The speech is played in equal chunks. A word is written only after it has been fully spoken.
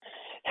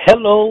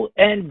Hello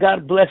and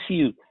God bless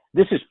you.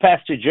 This is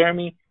Pastor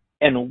Jeremy,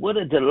 and what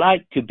a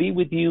delight to be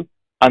with you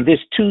on this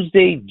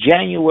Tuesday,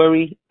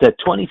 January the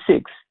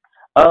 26th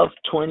of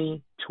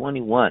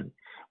 2021.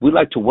 We'd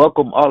like to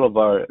welcome all of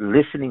our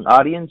listening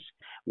audience,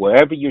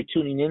 wherever you're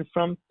tuning in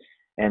from,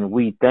 and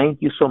we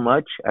thank you so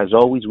much. As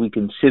always, we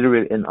consider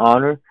it an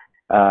honor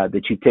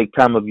that you take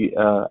time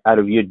out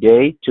of your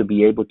day to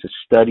be able to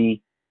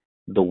study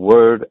the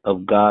Word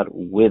of God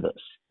with us.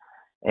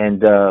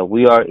 And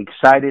we are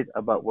excited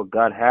about what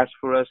God has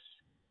for us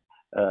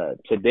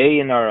today.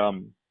 In our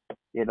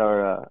in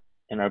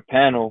our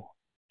panel,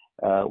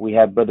 we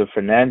have Brother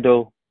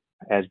Fernando,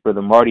 as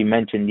Brother Marty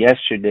mentioned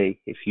yesterday.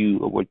 If you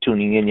were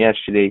tuning in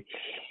yesterday,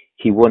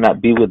 he will not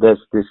be with us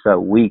this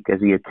week as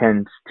he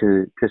attends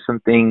to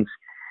some things.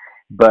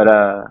 But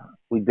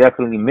we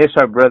definitely miss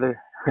our brother,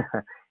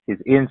 his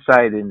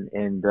insight,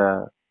 and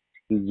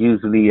he's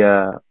usually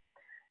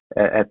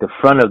at the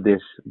front of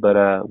this.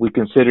 But we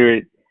consider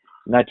it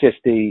not just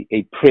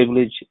a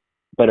privilege,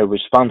 but a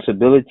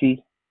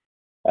responsibility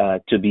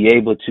to be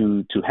able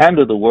to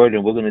handle the word,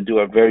 and we're going to do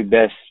our very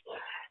best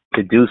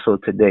to do so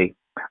today.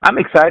 I'm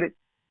excited,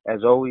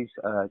 as always,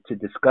 to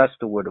discuss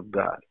the word of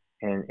God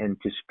and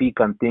to speak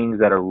on things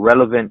that are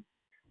relevant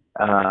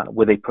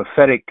with a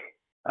prophetic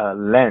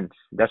lens.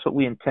 That's what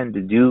we intend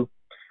to do,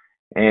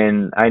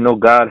 and I know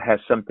God has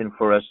something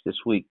for us this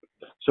week.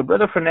 So,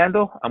 Brother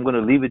Fernando, I'm going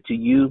to leave it to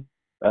you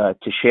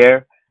to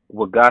share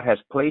what God has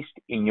placed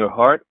in your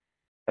heart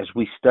as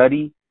we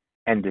study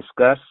and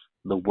discuss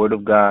the Word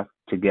of God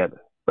together.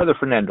 Brother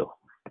Fernando.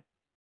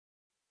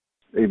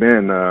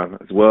 Amen.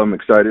 As well, I'm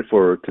excited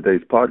for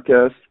today's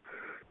podcast,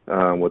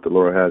 what the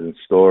Lord has in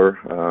store.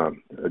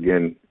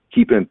 Again,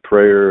 keep in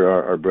prayer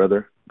our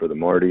brother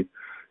Marty,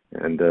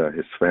 and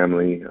his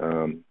family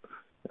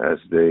as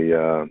they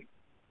are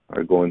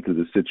going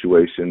through the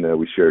situation that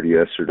we shared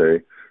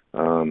yesterday.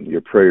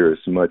 Your prayer is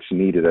much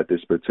needed at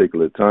this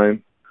particular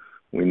time.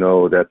 We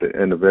know that at the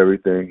end of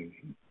everything,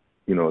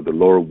 the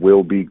Lord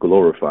will be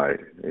glorified.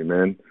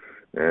 Amen.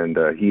 And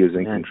He is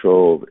in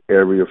control of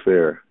every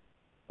affair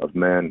of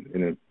man,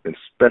 and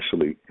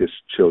especially His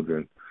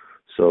children.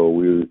 So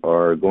we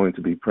are going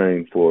to be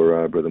praying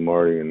for Brother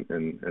Marty and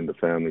the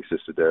family,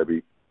 Sister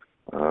Debbie,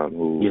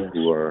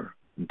 who are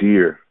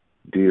dear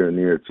and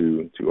near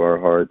to our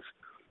hearts.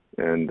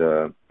 And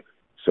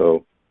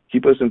so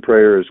keep us in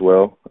prayer as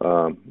well,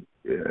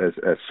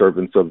 as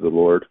servants of the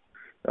Lord.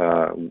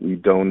 We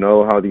don't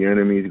know how the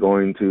enemy is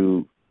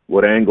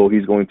what angle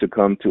he's going to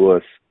come to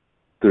us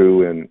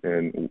through,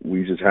 and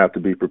we just have to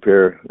be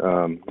prepared.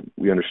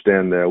 We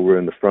understand that we're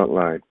in the front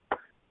line,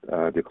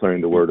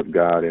 declaring the word of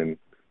God, and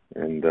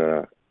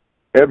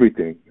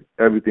everything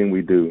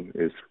we do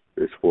is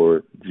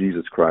for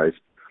Jesus Christ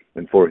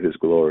and for His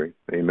glory.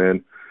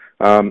 Amen.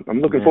 I'm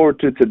looking forward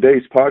to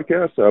today's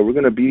podcast. We're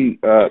going to be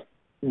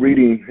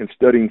reading and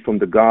studying from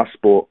the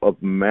Gospel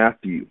of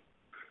Matthew.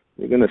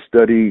 We're going to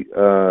study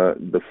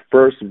the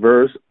first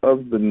verse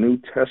of the New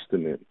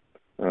Testament,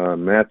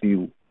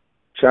 Matthew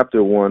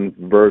chapter 1,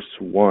 verse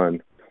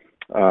 1.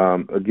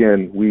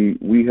 Again,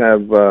 we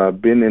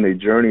have been in a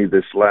journey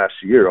this last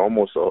year,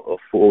 almost a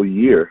full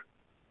year.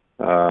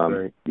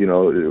 Right.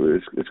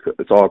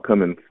 It's all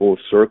coming full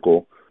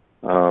circle,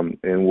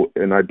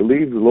 and I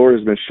believe the Lord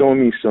has been showing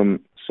me some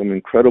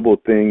incredible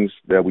things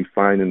that we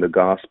find in the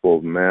Gospel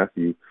of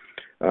Matthew.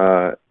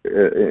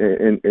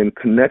 In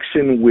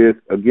connection with,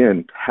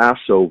 again,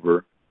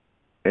 Passover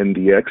and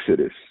the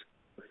Exodus.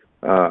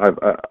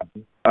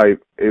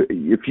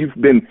 If you've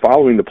been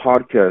following the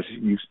podcast,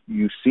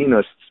 you've seen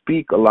us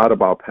speak a lot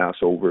about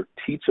Passover,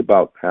 teach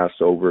about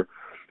Passover,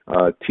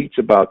 teach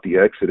about the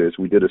Exodus.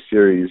 We did a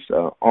series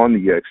on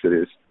the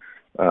Exodus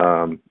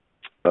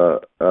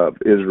of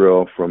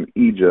Israel from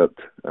Egypt,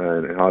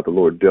 and how the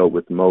Lord dealt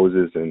with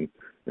Moses and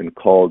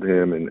called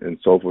him, and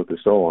so forth and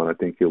so on. I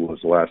think it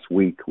was last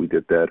week we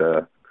did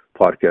that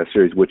podcast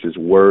series, which is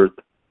worth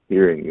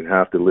hearing. You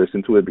have to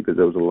listen to it because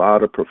there was a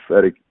lot of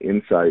prophetic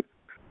insight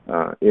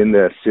in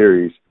that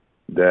series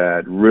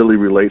that really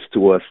relates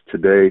to us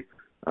today,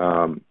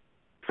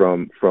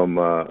 from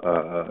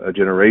a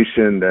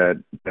generation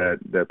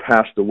that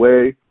passed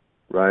away,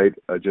 right?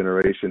 A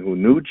generation who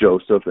knew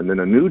Joseph, and then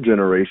a new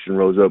generation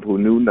rose up who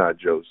knew not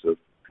Joseph.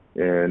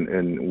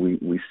 And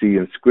we see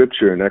in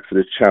Scripture in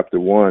Exodus chapter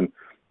 1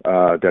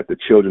 that the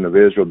children of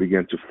Israel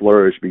began to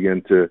flourish,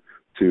 began to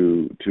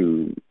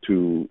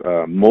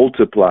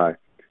multiply,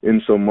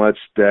 in so much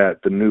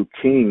that the new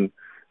king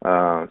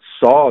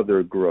saw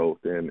their growth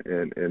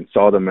and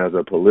saw them as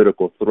a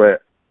political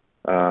threat,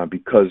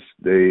 because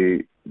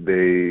they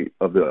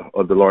of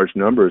the large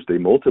numbers they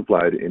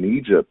multiplied in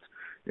Egypt,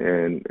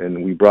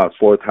 and we brought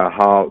forth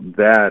how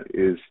that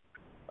is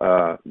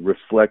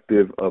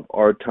reflective of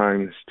our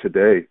times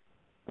today.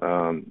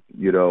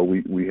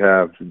 We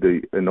have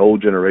an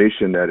old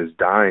generation that is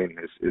dying,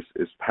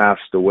 is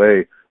passed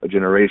away, a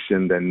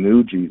generation that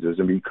knew Jesus,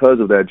 and because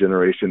of that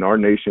generation, our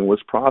nation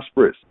was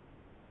prosperous.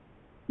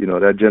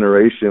 That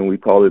generation, we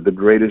call it the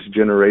greatest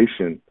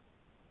generation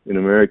in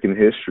American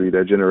history,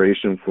 that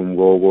generation from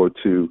World War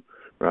II,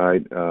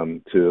 right?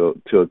 Till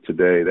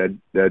today,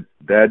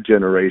 that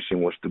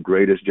generation was the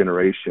greatest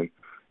generation,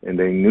 and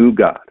they knew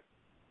God.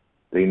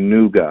 They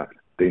knew God.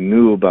 They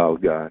knew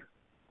about God.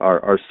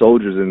 Our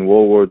soldiers in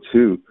World War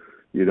II,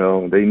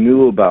 they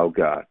knew about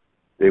God.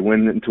 They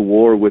went into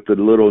war with the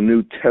little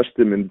New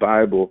Testament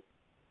Bible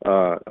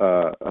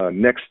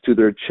next to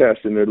their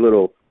chest in their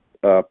little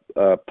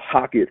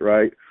pocket,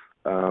 right?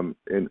 And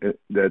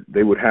that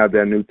they would have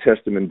that New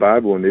Testament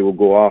Bible, and they would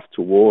go off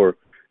to war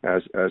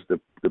as the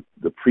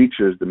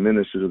preachers, the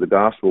ministers of the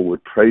gospel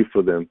would pray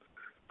for them,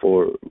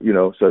 for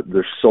so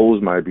their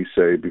souls might be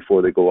saved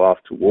before they go off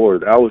to war.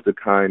 That was the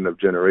kind of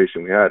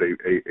generation we had,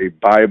 a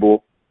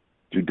Bible,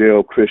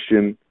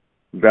 Judeo-Christian,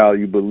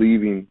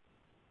 value-believing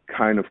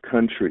kind of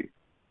country,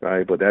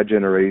 right? But that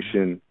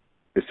generation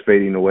is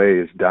fading away,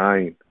 is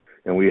dying,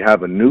 and we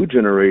have a new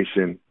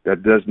generation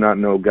that does not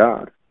know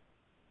God.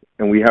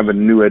 And we have a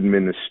new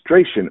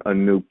administration, a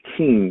new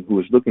king who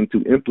is looking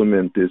to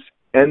implement this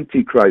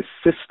Antichrist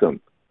system.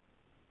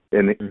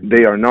 And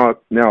they are now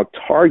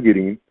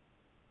targeting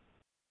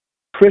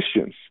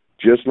Christians,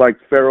 just like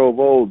Pharaoh of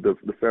old, the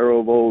Pharaoh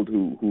of old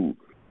who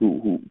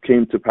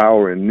came to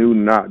power and knew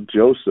not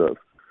Joseph,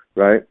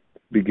 right?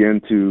 Began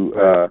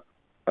to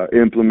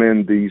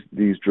implement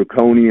these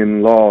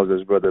draconian laws,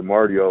 as Brother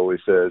Marty always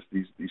says,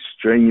 these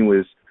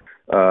strenuous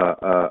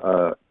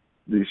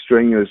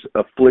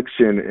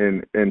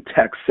affliction and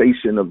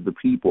taxation of the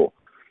people.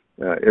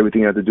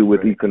 Everything had to do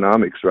with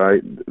economics,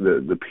 right?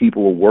 The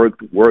people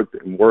worked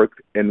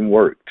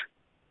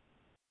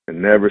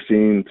and never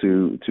seemed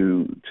to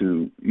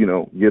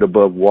get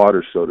above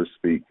water, so to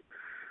speak,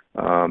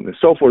 and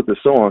so forth and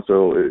so on.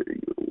 So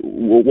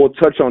we'll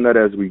touch on that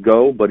as we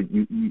go, but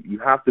you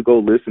have to go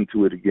listen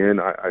to it again,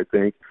 I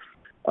think,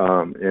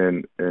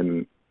 and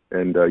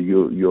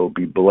you'll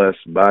be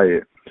blessed by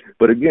it.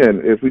 But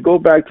again, if we go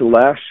back to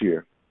last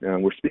year,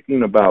 we're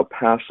speaking about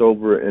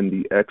Passover and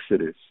the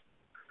Exodus.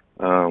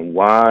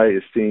 Why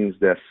it seems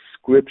that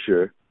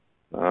Scripture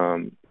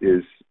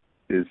is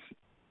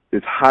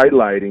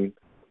highlighting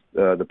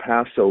the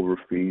Passover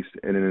feast,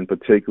 and in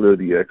particular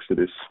the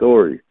Exodus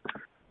story.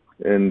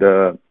 And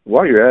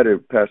while you're at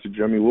it, Pastor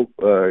Jeremy,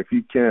 if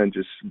you can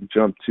just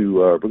jump to,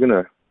 we're going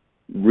to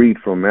read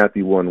from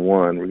Matthew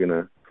 1:1. We're going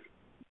to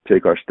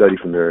take our study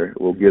from there.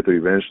 We'll get there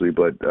eventually,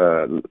 but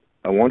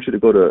I want you to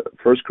go to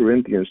 1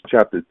 Corinthians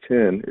chapter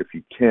 10, if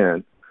you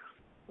can.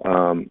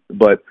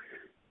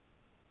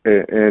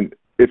 And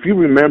if you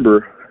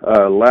remember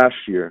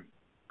last year,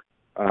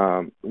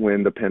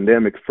 when the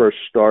pandemic first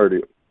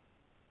started,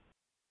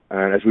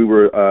 and as we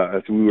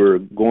were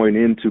going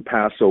into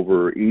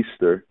Passover or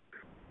Easter,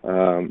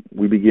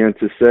 we began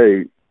to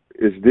say,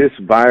 is this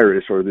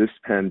virus or this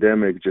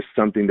pandemic just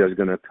something that's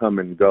going to come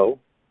and go?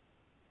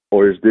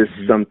 Or is this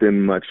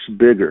something much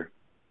bigger?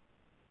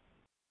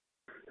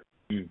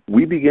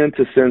 We began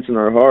to sense in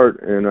our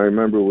heart, and I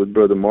remember with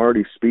Brother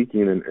Marty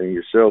speaking, and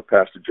yourself,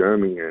 Pastor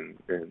Jeremy, and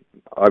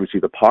obviously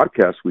the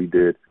podcast we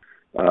did,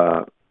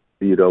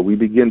 we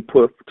began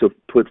to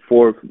put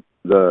forth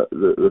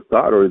the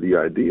thought or the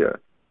idea,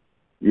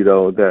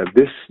 that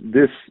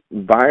this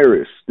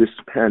virus, this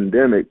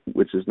pandemic,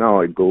 which is now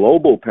a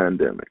global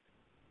pandemic,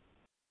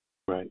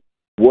 right,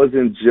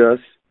 wasn't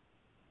just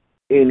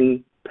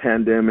any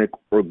pandemic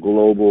or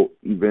global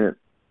event.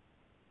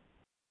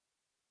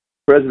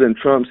 President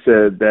Trump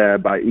said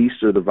that by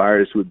Easter the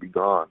virus would be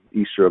gone,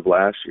 Easter of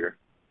last year.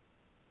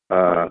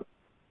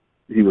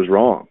 He was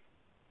wrong.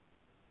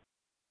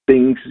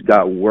 Things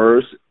got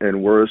worse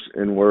and worse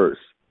and worse.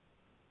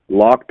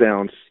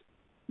 Lockdowns,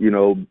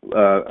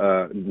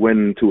 went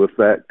into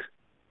effect,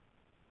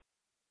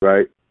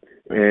 right?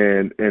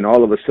 And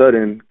all of a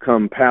sudden,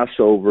 come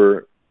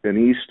Passover and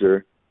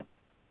Easter,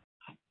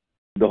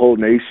 the whole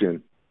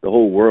nation, the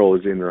whole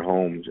world is in their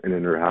homes and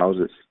in their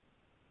houses.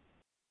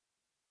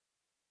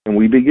 And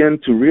we begin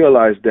to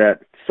realize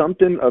that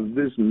something of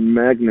this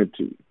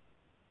magnitude,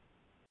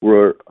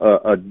 where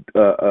a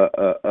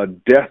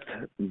death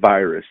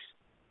virus,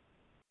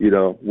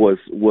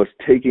 was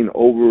taking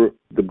over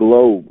the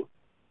globe,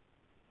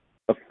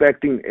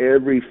 affecting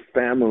every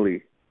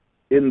family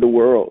in the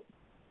world,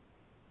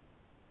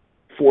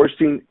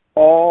 forcing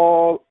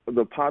all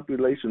the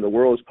population, the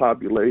world's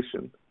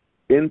population,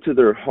 into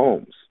their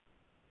homes.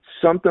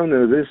 Something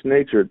of this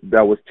nature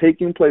that was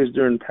taking place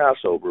during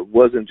Passover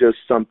wasn't just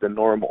something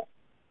normal.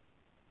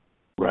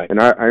 Right.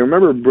 And I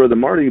remember Brother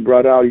Marty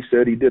brought out, he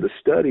said he did a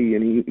study,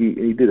 and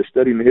he did a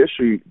study in the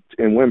history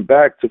and went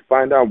back to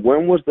find out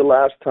when was the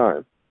last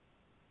time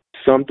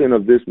something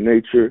of this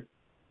nature,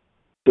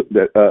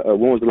 when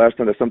was the last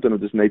time that something of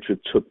this nature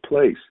took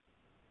place?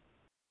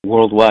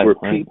 Worldwide. Where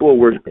people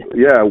were,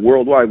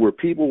 worldwide, where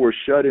people were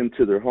shut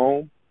into their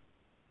home,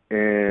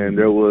 and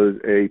there was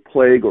a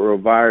plague or a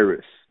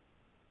virus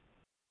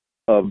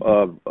of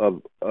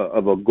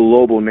a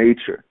global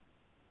nature.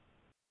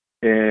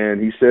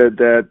 And he said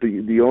that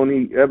the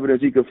only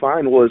evidence he could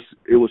find was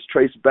it was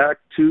traced back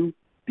to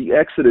the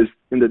Exodus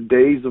in the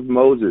days of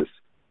Moses,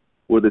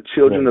 where the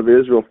children of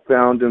Israel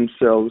found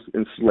themselves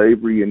in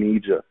slavery in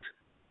Egypt.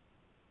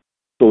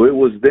 So it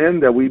was then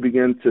that we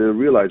began to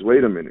realize,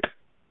 wait a minute,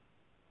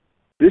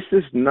 this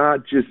is not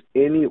just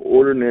any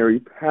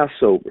ordinary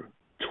Passover.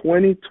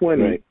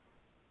 2020 Right.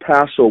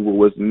 Passover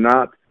was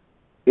not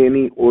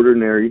any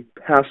ordinary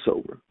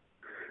Passover.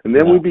 And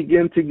then we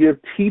begin to give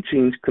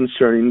teachings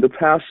concerning the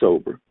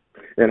Passover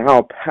and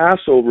how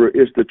Passover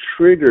is the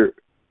trigger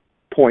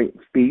point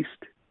feast,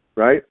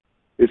 right?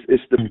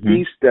 It's the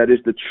feast that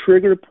is the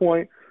trigger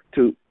point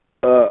to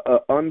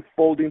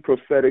unfolding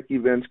prophetic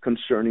events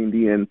concerning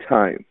the end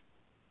time.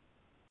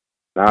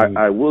 Now,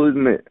 I will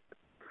admit,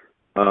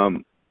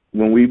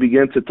 when we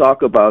begin to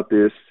talk about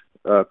this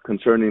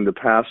concerning the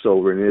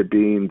Passover and it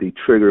being the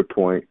trigger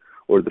point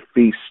or the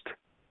feast,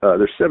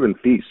 there's 7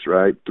 feasts,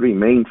 right? 3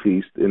 main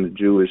feasts in the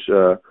Jewish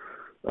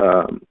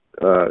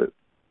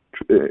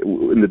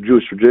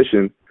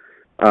tradition.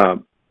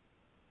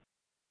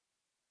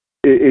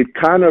 It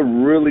kind of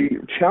really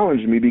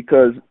challenged me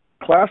because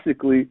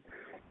classically,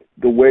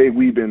 the way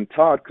we've been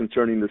taught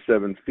concerning the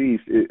 7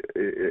 feasts,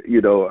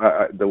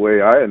 the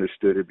way I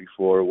understood it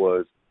before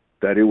was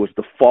that it was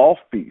the fall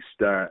feast,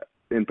 that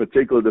in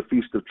particular the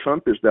Feast of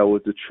Trumpets, that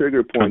was the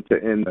trigger point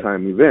to end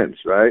time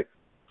events, right?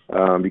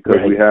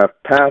 Because we have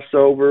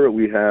Passover,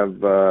 we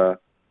have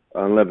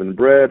unleavened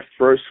bread,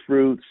 first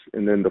fruits,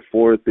 and then the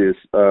 4th is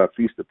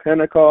Feast of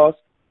Pentecost.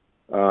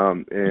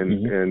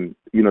 And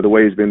the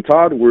way it's been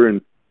taught, we're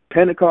in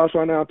Pentecost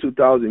right now,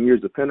 2,000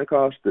 years of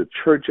Pentecost, the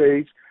church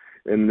age,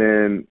 and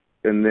then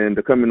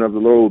the coming of the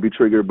Lord will be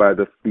triggered by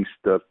the Feast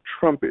of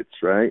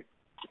Trumpets, right?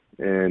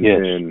 And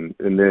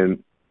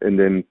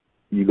then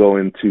you go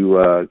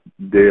into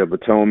Day of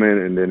Atonement,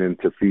 and then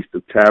into Feast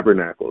of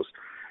Tabernacles.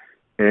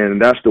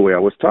 And that's the way I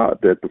was taught,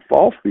 that the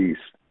fall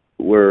feasts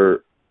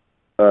were,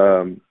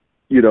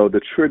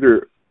 the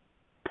trigger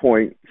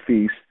point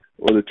feast,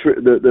 or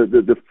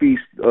the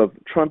Feast of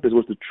Trumpets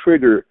was the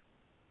trigger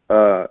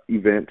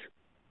event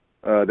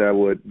that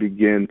would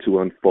begin to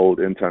unfold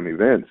end-time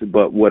events.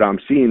 But what I'm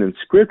seeing in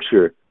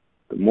Scripture,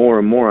 the more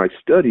and more I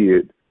study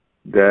it,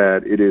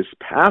 that it is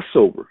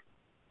Passover,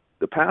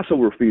 the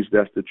Passover feast,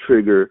 that's the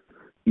trigger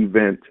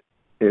event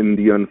in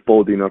the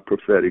unfolding of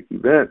prophetic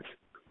events.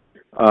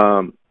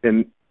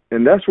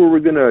 And that's where we're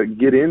going to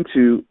get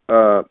into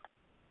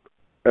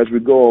as we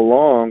go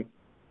along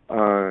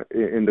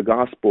in the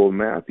Gospel of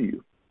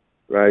Matthew,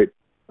 right?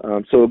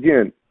 So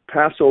again,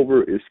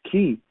 Passover is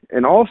key.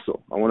 And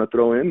also, I want to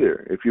throw in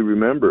there, if you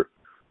remember,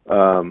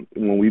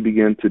 when we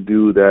began to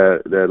do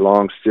that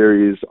long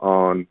series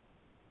on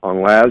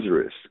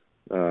Lazarus,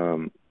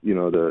 the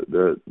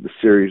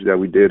series that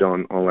we did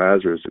on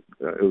Lazarus,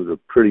 it was a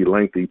pretty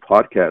lengthy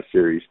podcast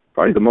series,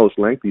 probably the most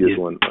lengthiest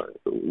one.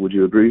 Would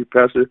you agree,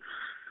 Pastor?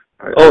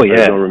 I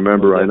don't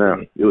remember right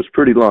now. It was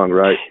pretty long,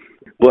 right?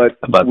 But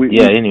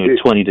anyway,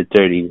 20 to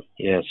 30.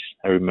 Yes,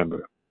 I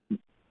remember.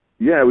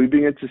 Yeah, we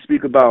began to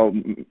speak about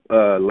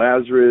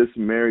Lazarus,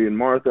 Mary, and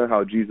Martha,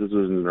 how Jesus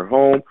was in their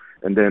home,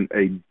 and then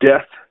a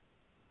death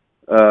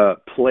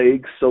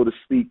plague, so to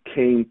speak,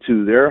 came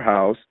to their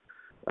house,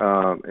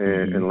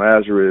 and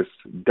Lazarus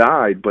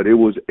died. But it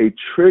was a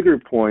trigger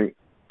point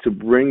to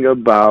bring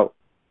about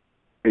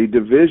a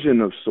division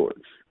of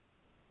sorts,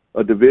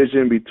 a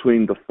division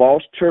between the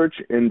false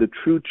church and the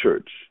true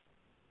church,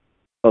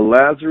 a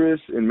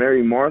Lazarus and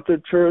Mary Martha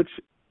church,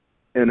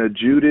 and a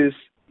Judas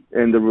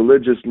and the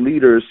religious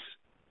leaders,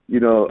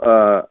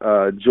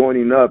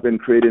 joining up and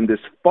creating this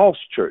false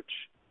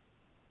church,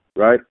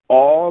 right?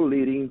 All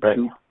leading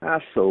to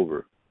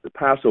Passover, the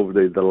Passover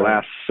day, the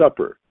Last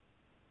Supper,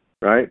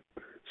 right?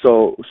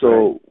 So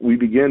we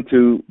begin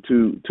to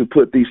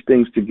put these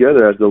things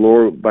together as the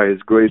Lord, by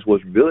His grace,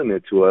 was revealing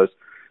it to us.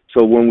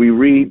 So when we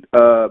read,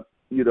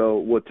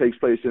 what takes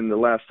place in the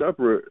Last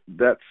Supper,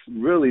 that's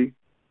really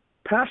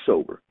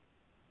Passover,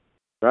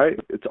 right?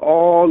 It's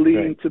all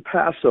leading to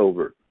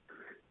Passover.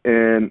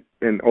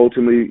 And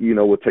ultimately,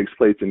 what takes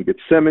place in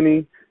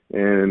Gethsemane,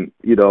 and,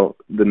 the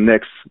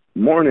next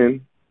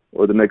morning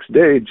or the next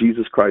day,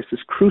 Jesus Christ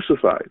is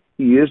crucified.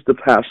 He is the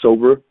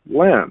Passover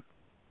lamb,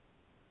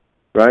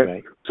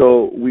 right?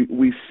 So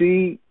we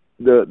see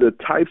the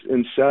types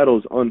and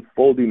shadows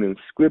unfolding in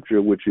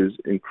Scripture, which is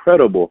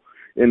incredible.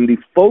 And the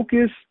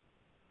focus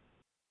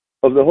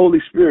of the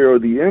Holy Spirit, or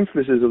the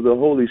emphasis of the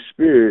Holy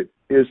Spirit,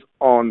 is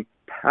on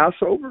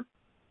Passover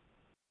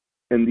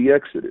and the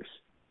Exodus.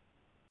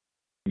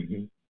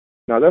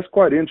 Now, that's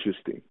quite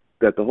interesting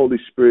that the Holy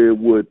Spirit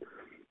would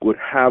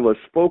have us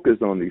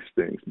focus on these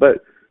things.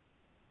 But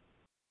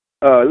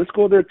let's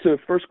go there to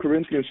 1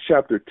 Corinthians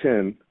chapter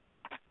 10.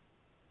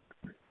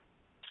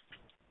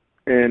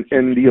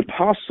 And the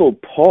Apostle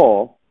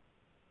Paul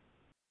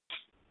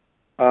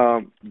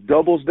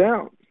doubles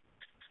down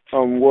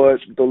on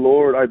what the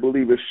Lord, I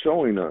believe, is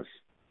showing us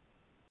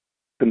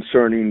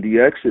concerning the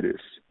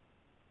Exodus.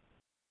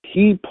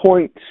 He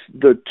points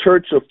the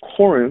church of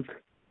Corinth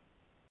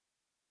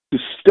to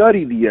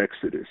study the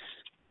Exodus.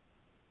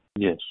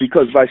 Yes.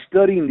 Because by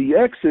studying the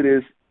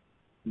Exodus,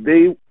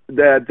 they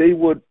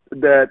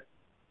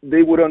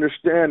would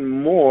understand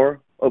more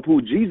of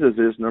who Jesus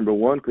is, number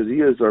one, because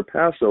He is our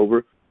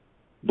Passover.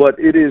 But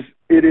it is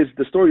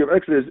the story of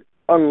Exodus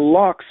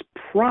unlocks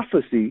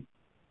prophecy,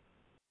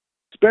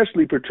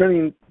 especially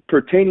pertaining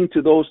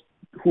to those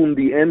whom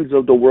the ends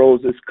of the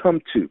world has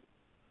come to,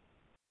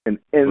 an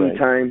end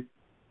time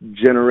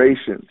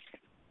generation,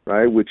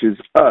 right? Which is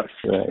us.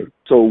 Right.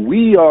 So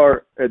we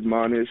are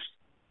admonished,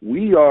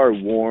 we are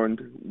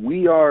warned,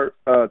 we are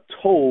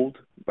told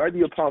by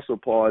the Apostle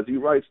Paul as he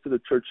writes to the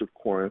Church of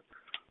Corinth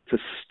to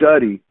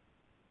study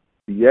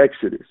the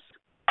Exodus.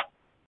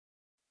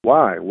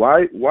 Why?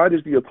 Why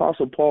does the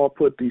Apostle Paul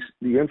put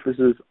the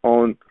emphasis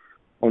on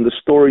the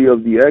story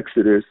of the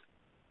Exodus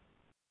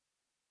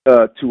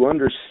to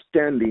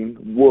understanding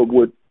what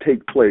would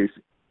take place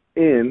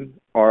in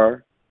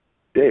our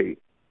day,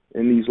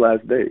 in these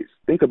last days?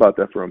 Think about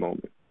that for a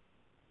moment.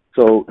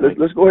 So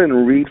let's go ahead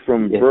and read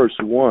from verse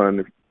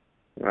 1.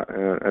 I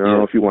don't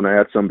know if you want to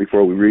add something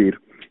before we read.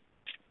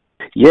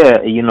 Yeah,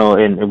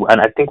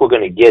 and I think we're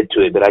going to get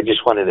to it, but I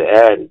just wanted to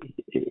add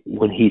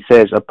when he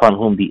says, "Upon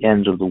whom the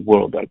ends of the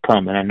world are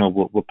come," and I know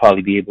we'll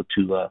probably be able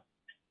to,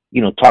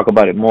 talk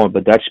about it more,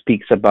 but that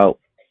speaks about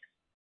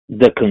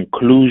the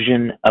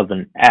conclusion of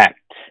an act.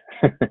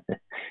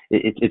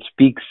 it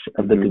speaks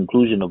of the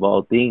conclusion of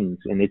all things,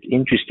 and it's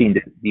interesting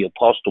that the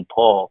Apostle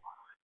Paul,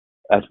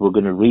 as we're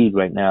going to read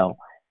right now,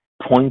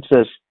 points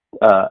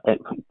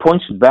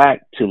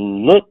back to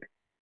look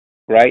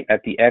right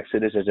at the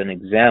Exodus as an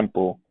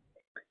example,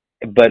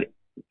 but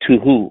to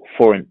who?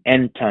 For an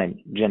end time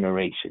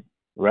generation,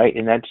 right?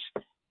 And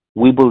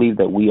we believe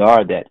that we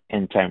are that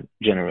end time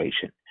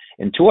generation.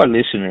 And to our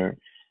listener,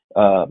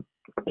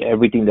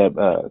 everything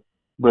that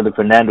Brother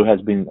Fernando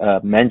has been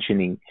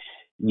mentioning,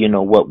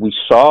 what we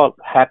saw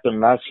happen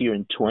last year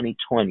in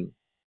 2020,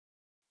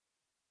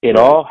 it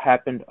all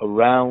happened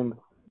around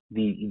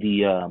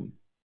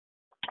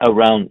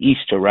around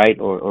Easter, right,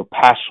 or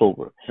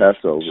Passover.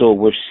 So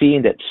we're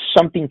seeing that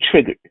something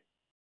triggered,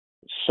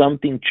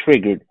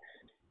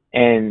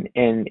 and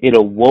it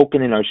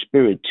awoken in our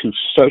spirit to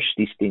search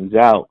these things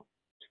out.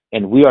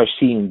 And we are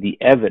seeing the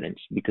evidence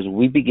because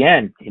we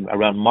began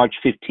around March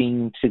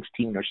 15,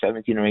 16, or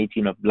 17, or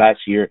 18 of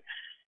last year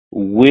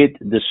with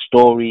the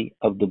story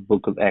of the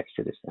book of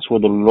Exodus. That's where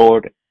the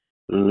Lord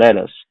led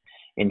us.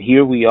 And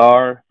here we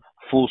are,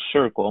 full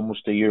circle,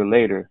 almost a year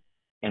later,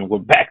 and we're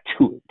back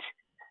to it.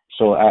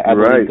 So I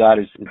believe God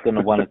is going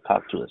to want to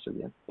talk to us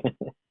again.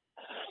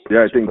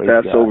 Yeah, I think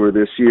Passover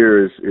this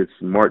year it's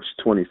March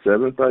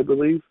 27th, I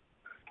believe.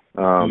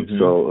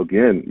 So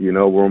again,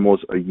 we're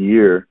almost a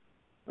year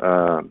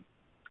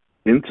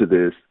into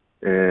this,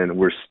 and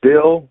we're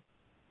still,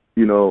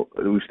 we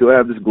still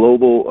have this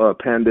global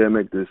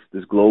pandemic,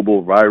 this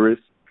global virus.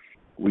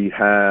 We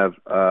have,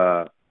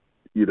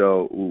 we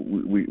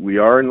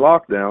are in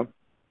lockdown.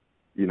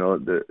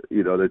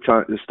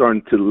 They're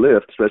starting to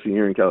lift, especially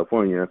here in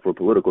California, for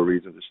political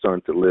reasons. They're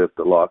starting to lift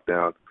the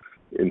lockdown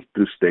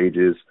through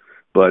stages,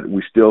 but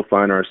we still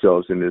find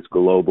ourselves in this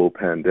global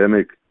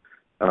pandemic.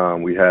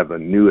 We have a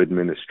new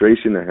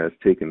administration that has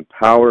taken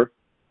power,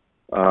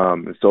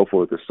 and so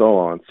forth and so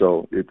on.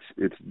 So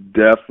it's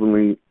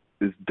definitely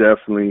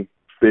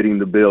fitting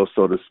the bill,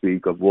 so to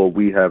speak, of what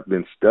we have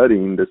been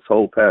studying this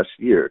whole past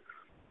year.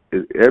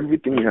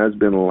 Everything has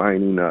been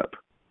lining up,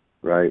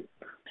 right?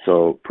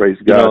 So praise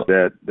God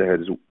that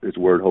His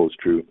word holds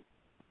true.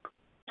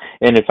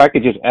 And if I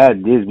could just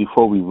add this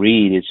before we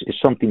read,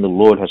 it's something the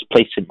Lord has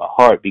placed in my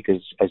heart,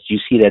 because as you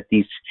see that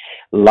these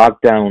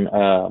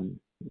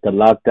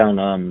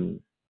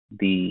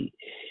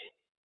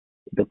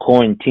the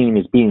quarantine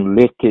is being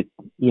lifted,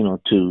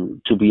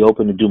 to be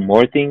open to do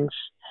more things,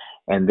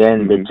 and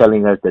then they're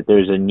telling us that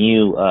there's a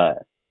new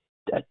a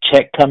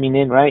check coming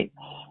in, right?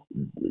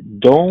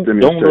 Don't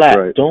laugh,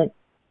 right. Don't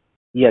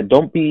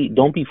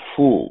be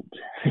fooled.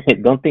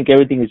 Don't think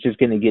everything is just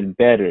going to get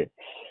better.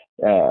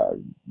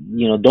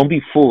 Don't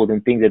be fooled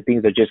and think that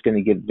things are just going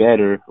to get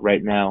better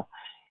right now.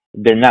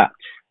 They're not.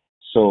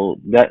 So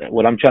that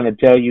what I'm trying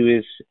to tell you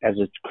is, as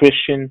a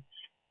Christian,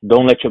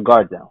 don't let your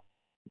guard down.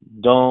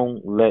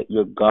 Don't let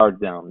your guard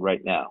down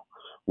right now.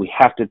 We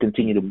have to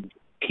continue to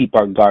keep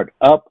our guard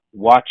up,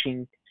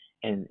 watching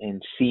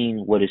and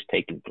seeing what is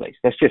taking place.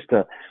 That's just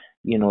a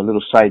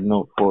little side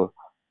note for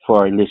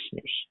our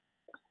listeners.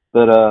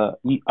 But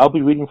I'll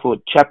be reading for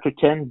chapter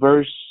 10,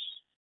 verse.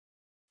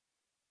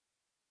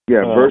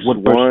 Verse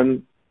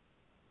 1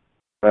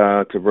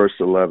 to verse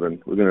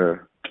 11. We're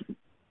gonna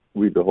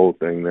read the whole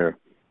thing there.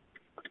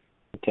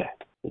 Okay,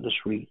 let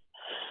us read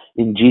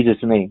in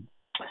Jesus' name.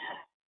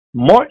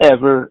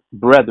 Moreover,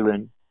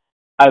 brethren,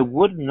 I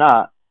would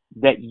not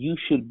that you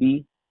should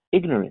be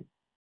ignorant,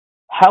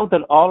 how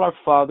that all our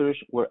fathers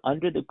were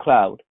under the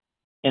cloud,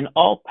 and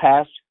all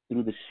passed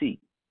through the sea,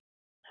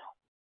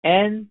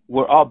 and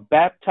were all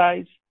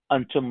baptized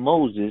unto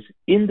Moses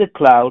in the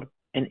cloud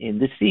and in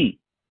the sea,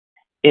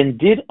 and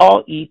did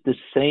all eat the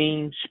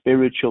same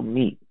spiritual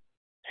meat,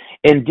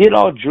 and did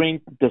all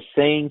drink the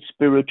same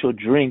spiritual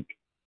drink,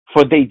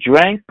 for they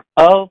drank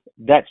of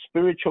that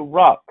spiritual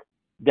rock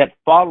that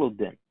followed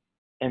them,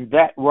 and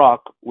that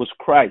rock was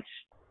Christ.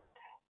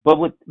 But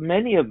with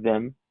many of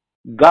them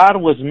God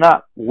was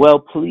not well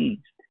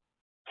pleased,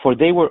 for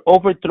they were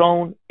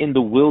overthrown in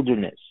the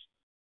wilderness.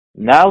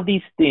 Now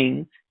these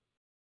things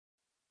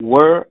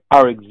were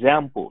our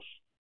examples,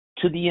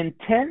 to the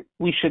intent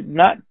we should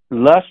not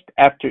lust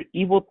after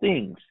evil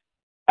things,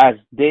 as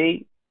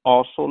they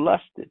also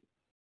lusted.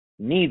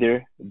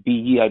 Neither be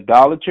ye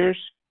idolaters,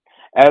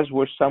 as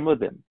were some of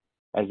them,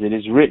 as it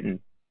is written,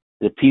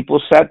 the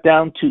people sat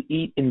down to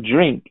eat and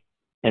drink,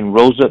 and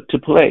rose up to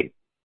play.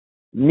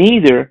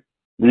 Neither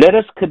let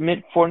us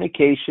commit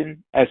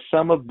fornication, as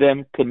some of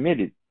them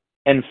committed,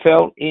 and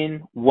fell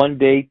in one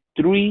day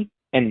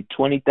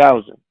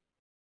 23,000.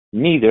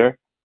 Neither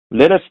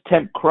let us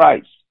tempt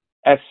Christ,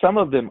 as some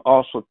of them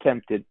also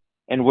tempted,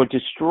 and were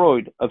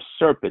destroyed of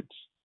serpents.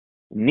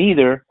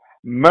 Neither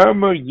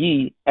murmur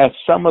ye, as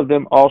some of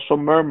them also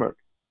murmured,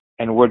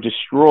 and were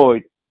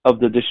destroyed of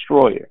the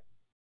destroyer.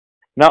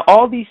 Now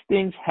all these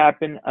things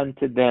happen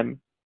unto them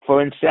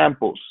for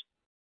ensamples,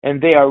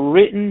 and they are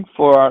written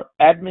for our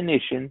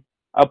admonition,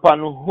 upon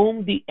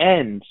whom the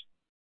ends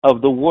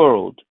of the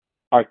world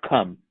are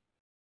come.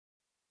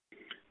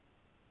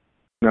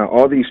 Now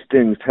all these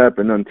things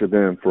happen unto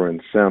them for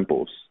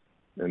ensamples,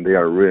 and they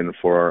are written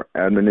for our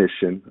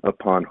admonition,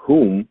 upon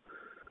whom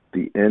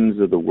the ends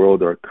of the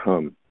world are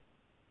come.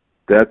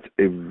 That's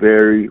a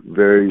very,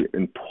 very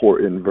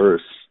important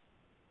verse.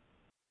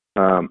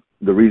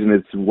 The reason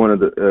it's one of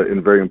the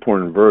a very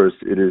important verse,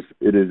 it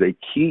is a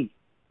key.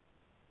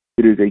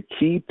 It is a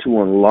key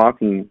to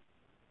unlocking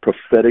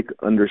prophetic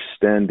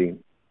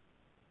understanding.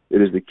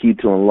 It is the key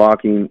to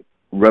unlocking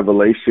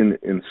revelation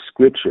in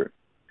Scripture.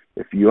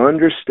 If you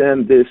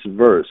understand this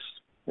verse,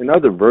 and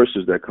other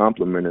verses that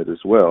complement it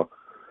as well,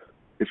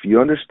 if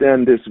you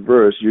understand this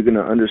verse, you're going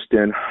to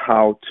understand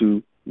how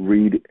to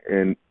read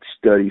and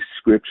study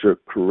Scripture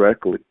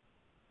correctly,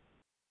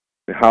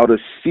 and how to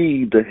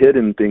see the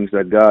hidden things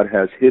that God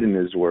has hidden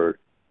in His Word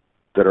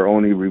that are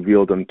only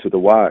revealed unto the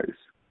wise.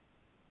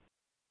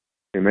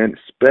 Amen.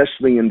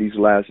 Especially in these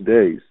last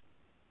days.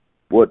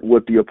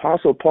 What the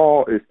Apostle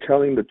Paul is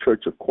telling the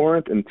church of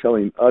Corinth and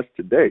telling us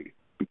today,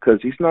 because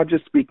he's not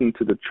just speaking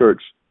to the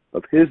church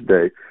of his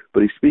day,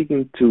 but he's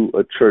speaking to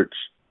a church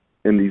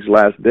in these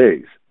last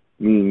days,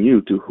 meaning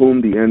you, to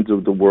whom the ends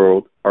of the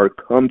world are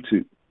come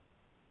to.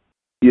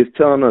 He is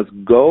telling us,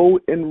 go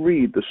and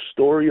read the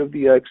story of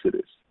the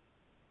Exodus.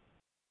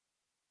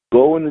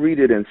 Go and read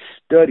it and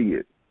study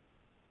it,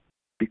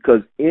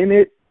 because in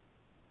it,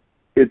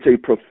 it's a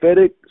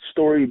prophetic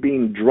story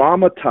being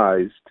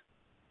dramatized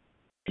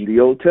in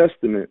the Old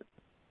Testament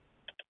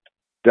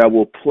that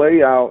will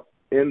play out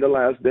in the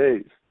last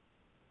days.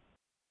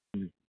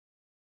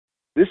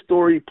 This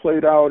story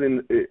played out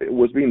it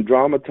was being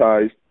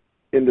dramatized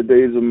in the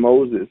days of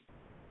Moses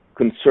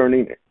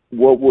concerning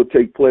what will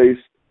take place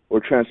or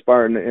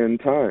transpire in the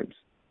end times.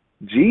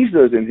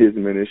 Jesus in his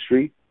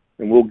ministry,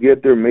 and we'll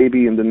get there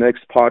maybe in the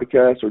next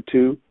podcast or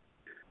two,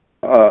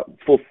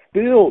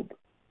 fulfilled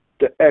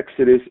the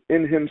Exodus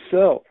in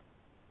himself,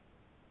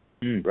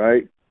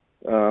 right?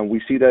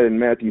 We see that in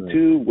Matthew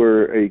 2,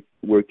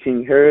 where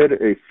King Herod,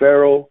 a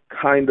Pharaoh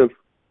kind of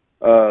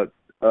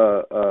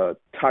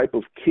type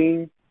of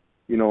king,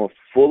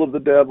 full of the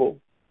devil,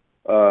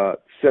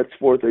 sets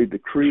forth a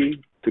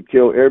decree to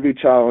kill every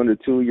child under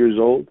 2 years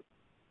old.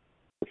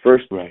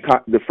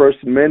 The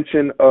first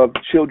mention of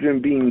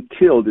children being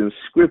killed in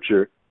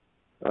Scripture,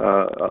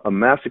 a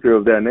massacre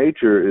of that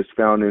nature, is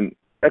found in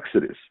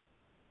Exodus,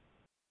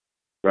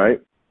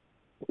 right?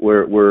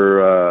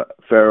 Where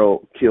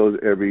Pharaoh kills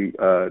every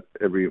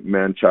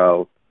man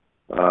child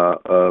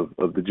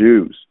of the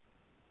Jews.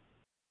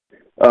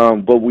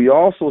 But we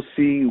also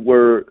see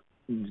where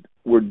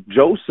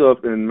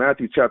Joseph in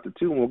Matthew chapter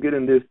 2, and we'll get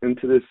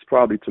into this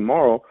probably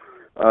tomorrow,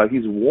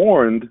 he's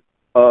warned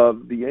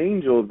of the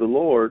angel of the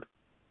Lord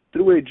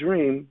through a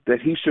dream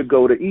that he should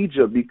go to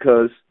Egypt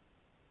because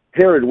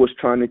Herod was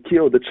trying to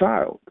kill the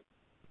child.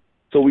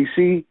 So we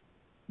see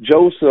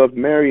Joseph,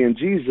 Mary, and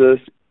Jesus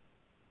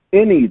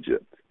in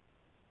Egypt.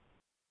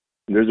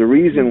 And there's a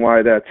reason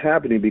why that's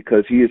happening,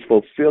 because he is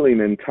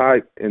fulfilling in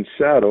type and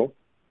shadow.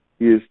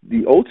 He is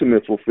the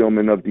ultimate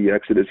fulfillment of the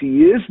Exodus.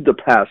 He is the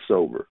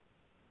Passover.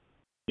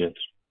 Yes.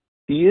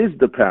 He is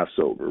the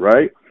Passover,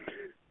 right?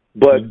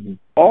 But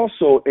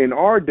also in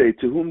our day,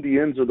 to whom the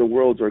ends of the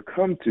world are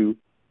come to,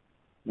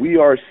 we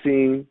are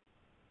seeing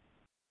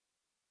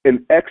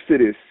an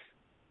Exodus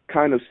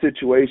kind of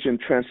situation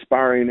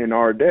transpiring in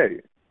our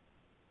day.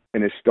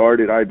 And it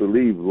started, I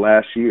believe,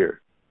 last year,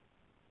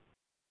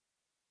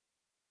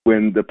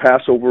 when the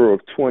Passover of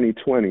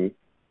 2020,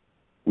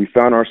 we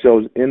found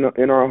ourselves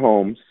in our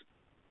homes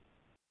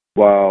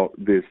while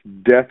this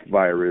death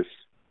virus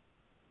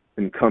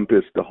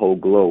encompassed the whole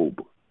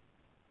globe.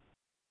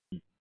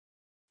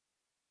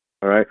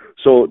 All right.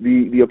 So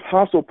the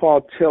Apostle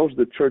Paul tells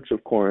the church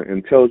of Corinth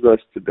and tells us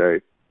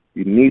today,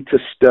 you need to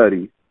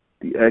study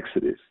the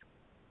Exodus.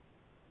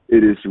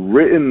 It is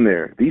written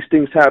there. These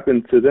things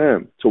happened to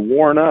them to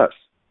warn us,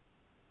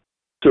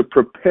 to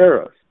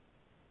prepare us,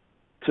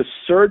 to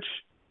search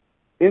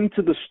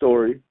into the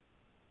story,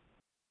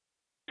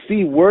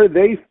 see where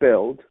they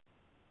failed,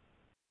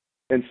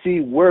 and see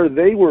where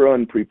they were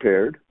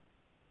unprepared,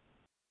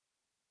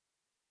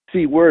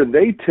 see where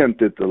they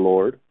tempted the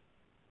Lord,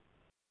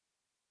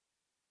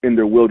 in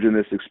their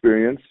wilderness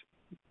experience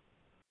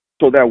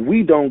so that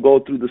we don't go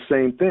through the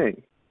same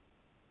thing.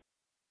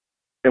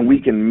 And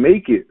we can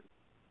make it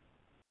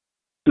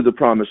to the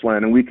promised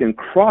land, and we can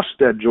cross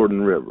that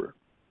Jordan River.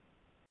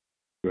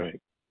 Right.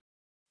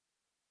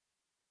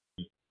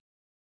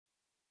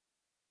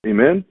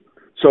 Amen?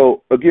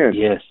 So, again,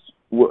 Yes.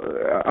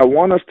 I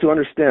want us to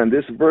understand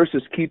this verse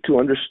is key to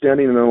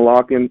understanding and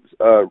unlocking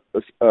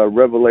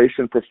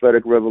revelation,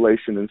 prophetic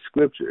revelation in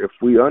Scripture. If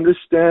we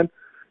understand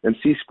and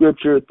see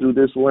Scripture through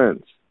this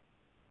lens,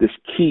 this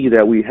key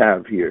that we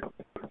have here,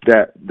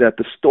 that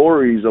the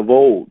stories of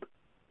old,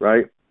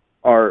 right,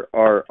 are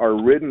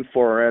written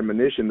for our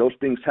admonition. Those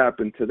things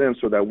happen to them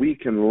so that we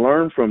can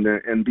learn from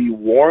them and be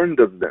warned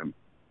of them.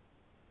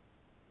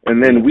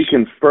 And then we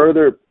can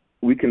further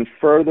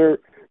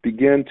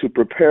begin to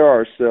prepare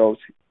ourselves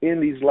in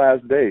these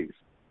last days,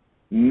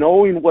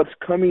 knowing what's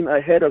coming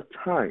ahead of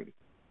time.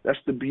 That's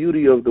the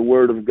beauty of the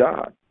Word of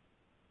God.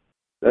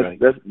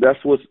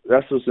 That's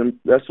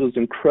what's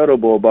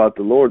incredible about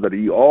the Lord, that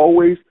He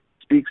always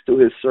speaks to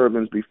His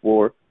servants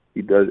before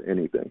He does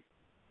anything.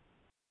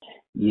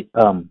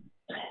 When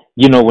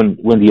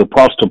the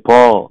Apostle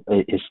Paul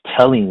is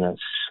telling us,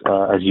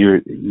 as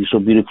you so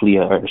beautifully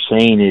are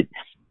saying it,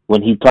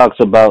 when he talks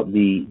about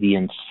the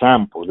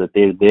ensamples, that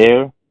they're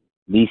there,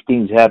 these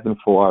things happen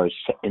for our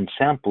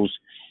ensamples,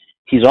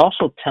 he's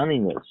also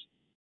telling us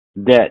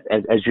that,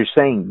 as you're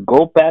saying,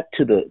 go back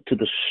to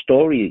the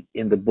story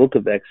in the book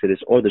of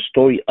Exodus, or the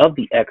story of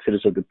the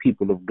Exodus of the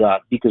people of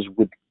God, because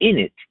within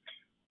it,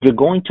 you're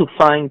going to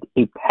find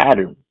a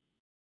pattern.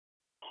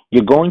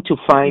 You're going to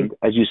find,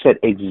 as you said,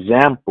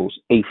 examples,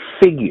 a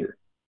figure,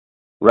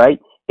 right?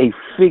 A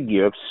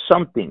figure of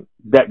something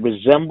that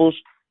resembles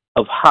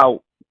of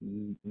how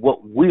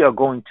what we are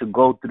going to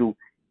go through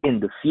in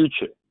the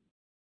future,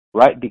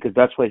 right? Because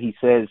that's what he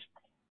says,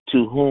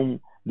 to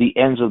whom the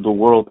ends of the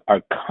world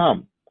are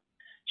come.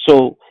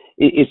 So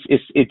it's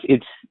to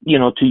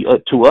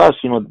us,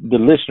 the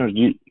listeners,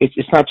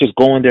 it's not just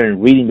going there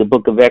and reading the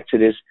book of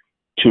Exodus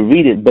to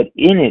read it, but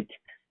in it,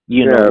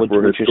 what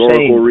for historical you're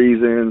saying,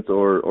 reasons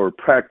or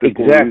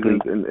practical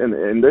reasons,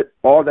 and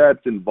all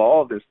that's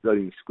involved in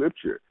studying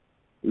Scripture.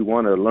 We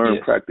want to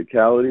learn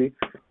practicality,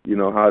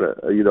 how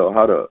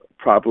to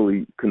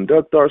properly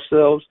conduct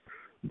ourselves,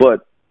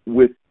 but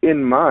with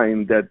in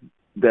mind that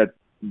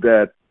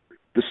the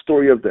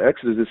story of the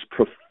Exodus is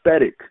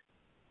prophetic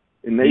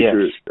in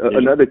nature.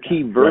 Another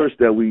key verse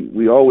that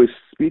we always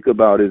speak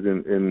about is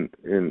in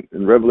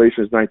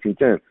Revelation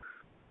 19:10.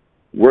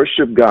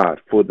 Worship God,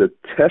 for the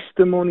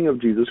testimony of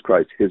Jesus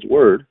Christ, His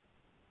word,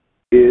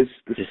 is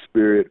the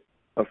spirit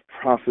of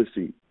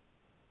prophecy.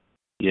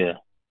 Yeah.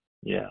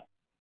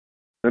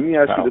 Let me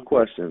ask you the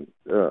question,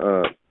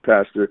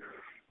 Pastor.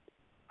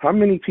 How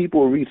many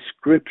people read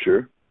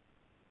Scripture,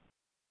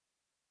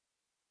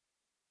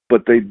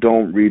 but they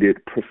don't read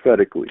it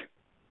prophetically?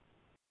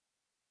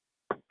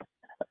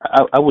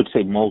 I would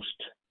say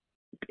most.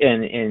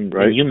 And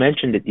you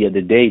mentioned it the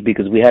other day,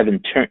 because we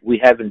haven't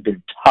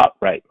been taught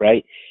right?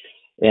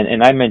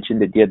 And I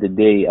mentioned it the other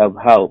day of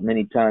how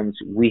many times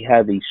we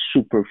have a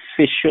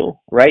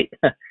superficial, right?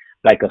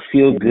 Like a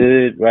feel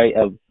good, right?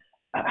 Of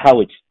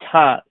how it's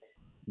taught,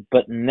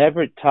 but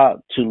never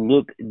taught to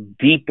look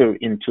deeper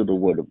into the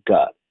Word of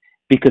God,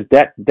 because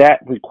that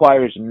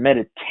requires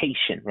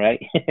meditation,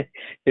 right?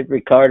 It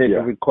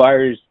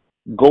requires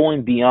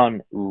going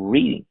beyond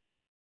reading.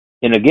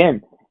 And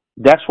again,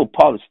 that's what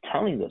Paul is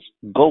telling us.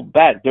 Go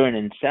back. There's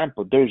an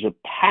example. There's a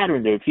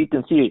pattern there. If you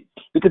can see it,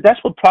 because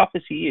that's what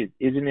prophecy is,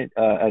 isn't it?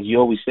 As you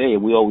always say,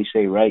 and we always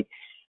say, right?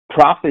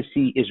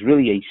 Prophecy is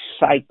really a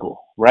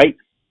cycle, right?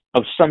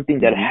 Of something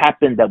that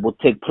happened that will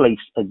take place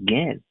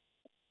again.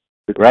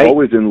 It's right?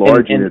 always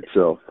enlarging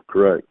itself.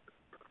 Correct.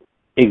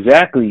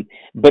 Exactly.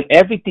 But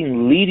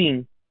everything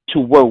leading to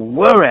where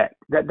we're at,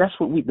 that's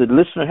what the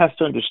listener has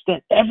to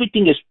understand.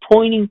 Everything is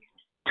pointing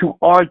to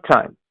our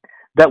time.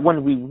 That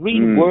when we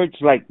read words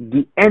like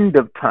the end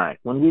of time,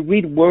 when we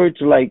read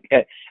words like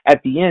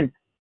at the end,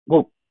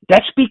 well,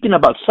 that's speaking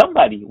about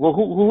somebody. Well,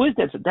 who is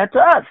that? That's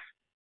us.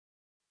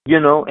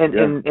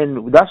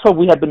 And that's why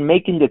we have been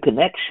making the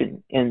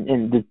connection,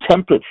 and the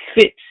template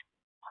fits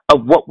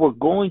of what we're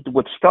going to,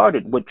 what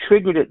started, what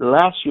triggered it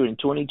last year in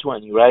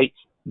 2020, right?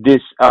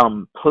 This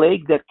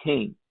plague that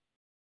came,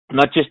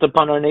 not just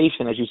upon our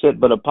nation, as you said,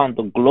 but upon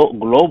the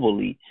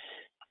globally,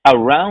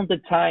 around the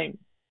time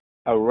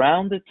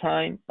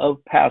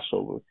of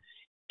Passover,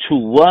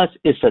 to us,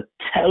 it's a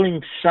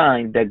telling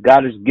sign that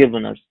God has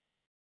given us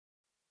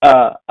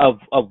of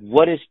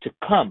what is to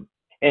come.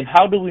 And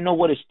how do we know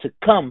what is to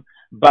come?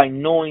 By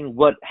knowing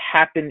what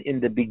happened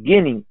in the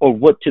beginning, or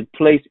what took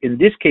place, in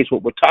this case,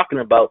 what we're talking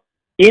about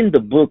in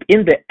the book,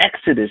 in the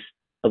Exodus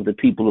of the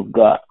people of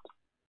God.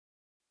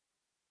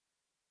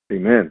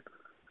 Amen.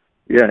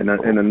 Yeah,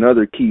 and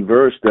another key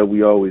verse that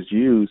we always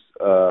use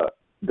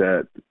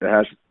that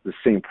has the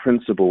same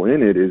principle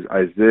in it is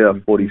Isaiah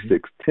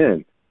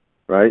 46:10,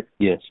 right?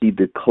 Yes. He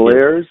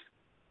declares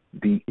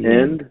the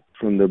end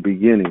from the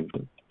beginning,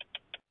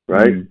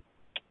 right?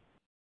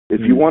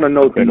 If you want to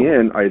know the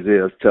end,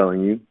 Isaiah is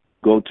telling you,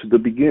 go to the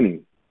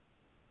beginning.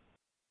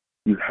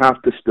 You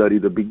have to study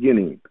the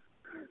beginning.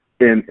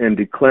 And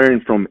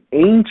declaring from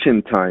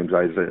ancient times,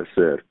 Isaiah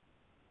said,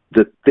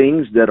 the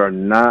things that are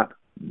not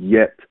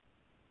yet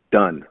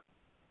done.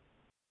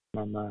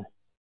 My.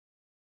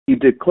 He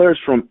declares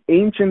from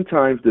ancient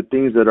times the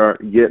things that are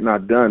yet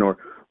not done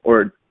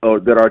or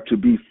that are to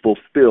be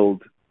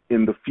fulfilled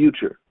in the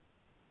future.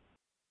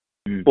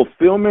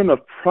 Fulfillment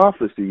of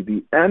prophecy,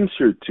 the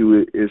answer to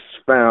it is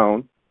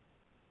found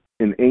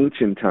in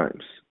ancient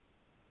times.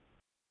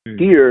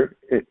 Here,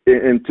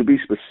 and to be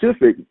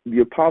specific,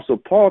 the Apostle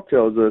Paul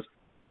tells us,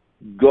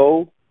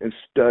 go and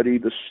study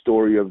the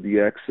story of the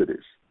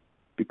Exodus.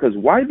 Because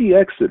why the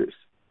Exodus?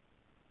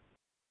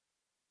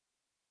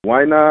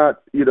 Why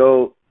not,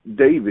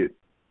 David?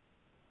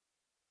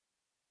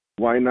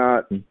 Why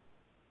not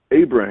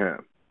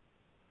Abraham,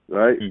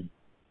 right?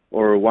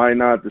 Or why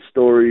not the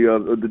story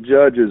of the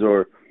judges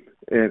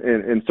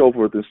and so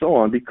forth and so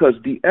on? Because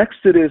the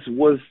Exodus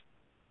was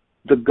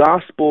the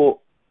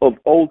gospel of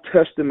Old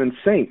Testament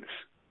saints.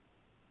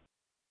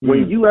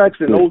 When you ask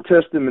an Old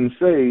Testament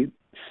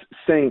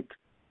saint,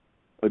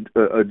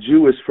 a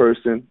Jewish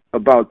person,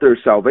 about their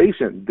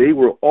salvation, they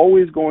were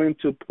always going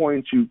to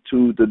point you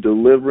to the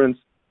deliverance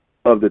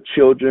of the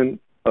children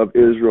of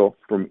Israel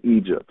from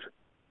Egypt.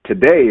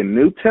 Today, in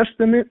New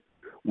Testament,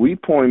 we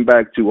point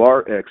back to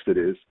our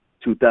Exodus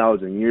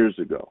 2,000 years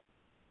ago,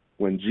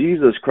 when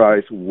Jesus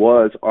Christ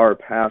was our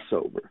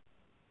Passover,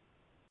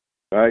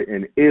 right?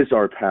 And is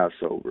our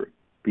Passover,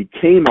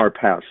 became our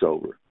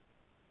Passover,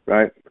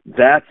 right?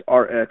 That's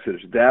our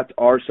Exodus. That's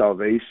our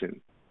salvation.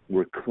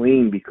 We're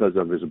clean because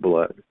of his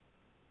blood.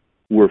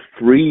 We're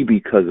free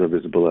because of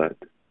his blood.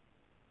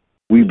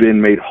 We've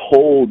been made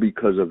whole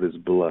because of his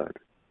blood,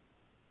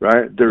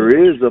 right? There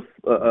is a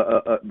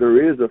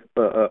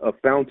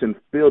fountain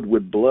filled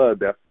with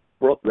blood that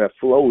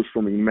flows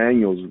from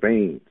Emmanuel's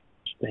veins.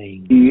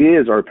 He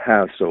is our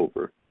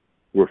Passover.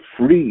 We're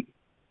free.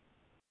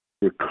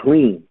 We're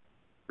clean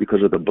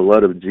because of the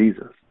blood of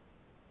Jesus.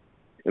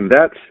 And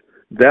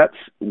that's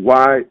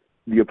why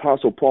the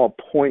Apostle Paul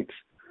points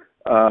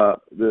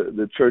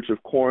the Church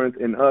of Corinth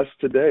and us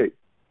today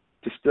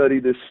to study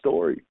this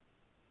story,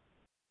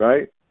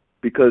 right?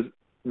 Because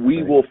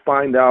we will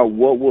find out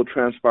what will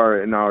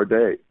transpire in our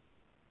day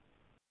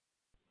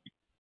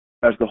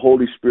as the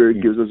Holy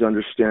Spirit gives us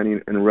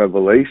understanding and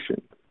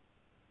revelation,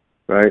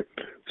 right?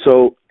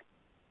 So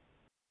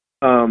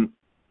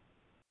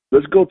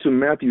let's go to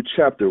Matthew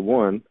chapter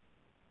 1.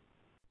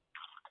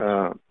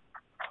 And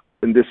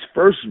this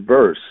first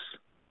verse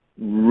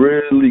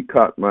really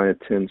caught my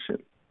attention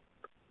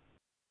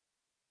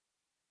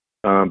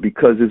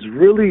because it's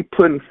really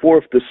putting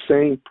forth the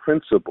same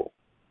principle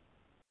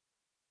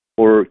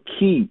or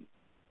key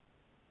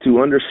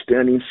to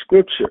understanding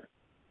Scripture,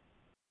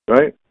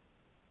 right?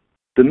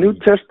 The New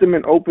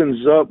Testament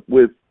opens up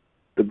with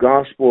the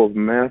Gospel of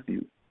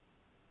Matthew.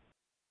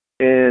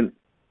 And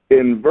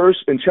in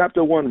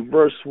chapter 1,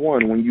 verse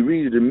 1, when you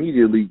read it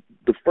immediately,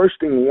 the first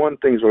thing,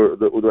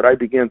 that I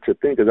began to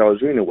think as I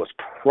was reading it was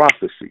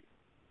prophecy.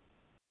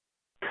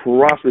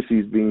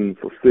 Prophecies being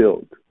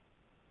fulfilled.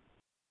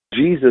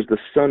 Jesus, the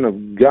Son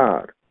of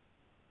God,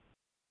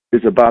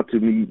 is about to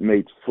be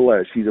made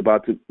flesh. He's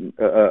about to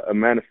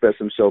manifest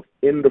himself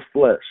in the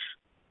flesh.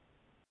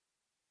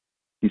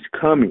 He's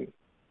coming,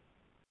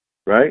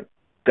 right?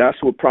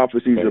 That's what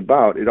prophecy is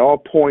about. It all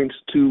points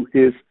to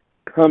his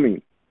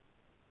coming.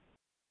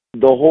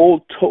 The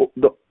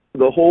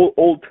whole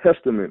Old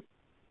Testament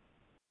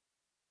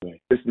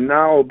is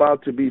now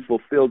about to be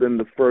fulfilled in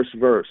the first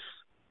verse.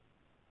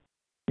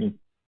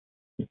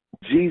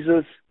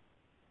 Jesus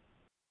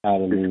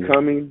is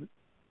coming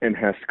and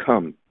has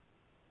come.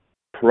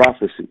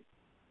 Prophecy.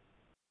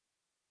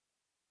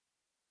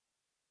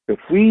 If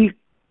we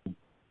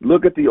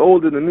look at the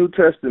Old and the New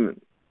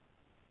Testament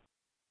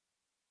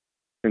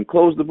and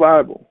close the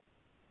Bible,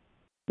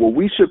 what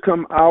we should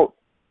come out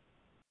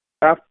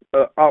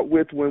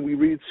with when we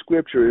read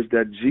Scripture is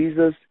that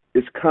Jesus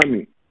is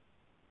coming.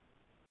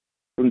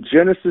 From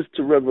Genesis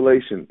to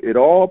Revelation, it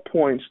all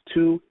points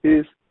to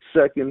his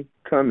second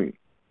coming.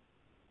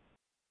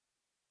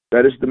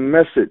 That is the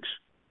message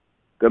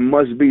that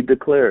must be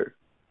declared.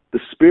 The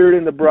Spirit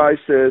in the bride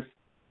says,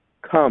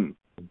 come.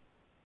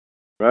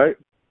 Right?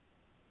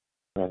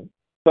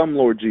 Come,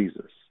 Lord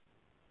Jesus.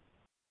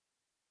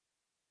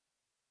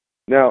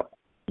 Now,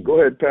 go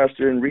ahead,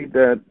 Pastor, and read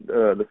that,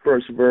 the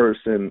first verse.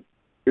 And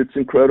it's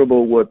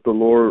incredible what the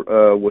Lord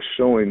was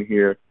showing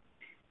here.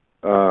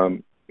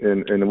 And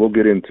we'll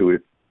get into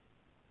it.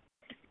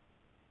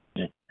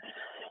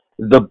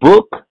 The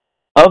book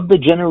of the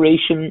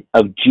generation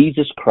of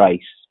Jesus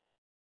Christ,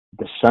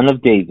 the son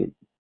of David,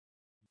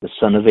 the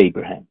son of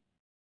Abraham.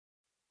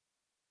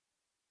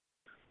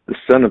 The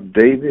son of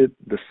David,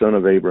 the son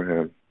of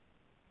Abraham.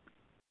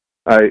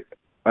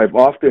 I've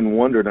often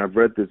wondered, I've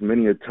read this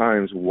many a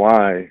times,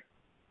 why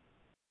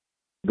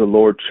the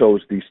Lord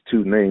chose these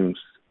two names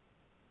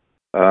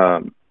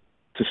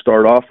to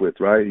start off with,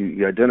 right?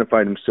 He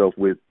identified himself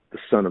with the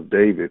son of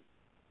David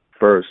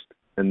first,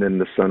 and then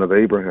the son of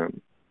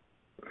Abraham.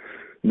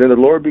 Then the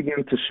Lord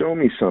began to show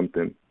me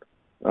something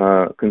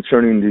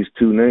concerning these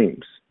two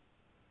names.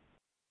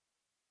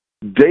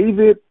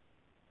 David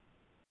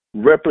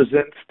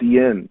represents the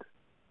end.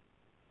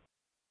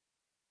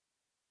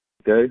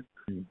 Okay?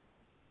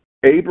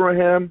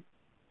 Abraham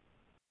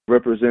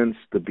represents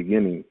the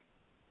beginning.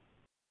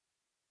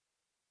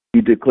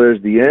 He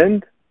declares the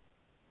end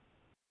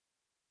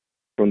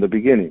from the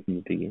beginning.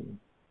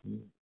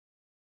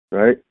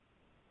 Right?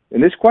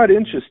 And it's quite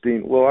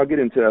interesting. Well, I'll get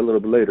into that a little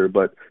bit later,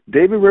 but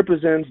David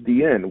represents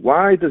the end.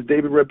 Why does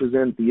David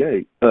represent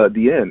the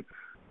end?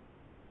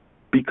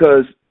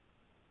 Because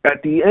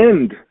at the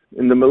end,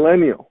 in the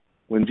millennial,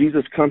 when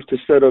Jesus comes to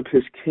set up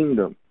his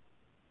kingdom,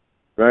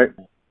 right?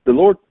 The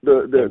Lord,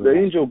 the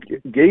angel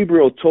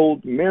Gabriel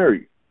told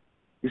Mary,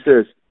 he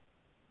says,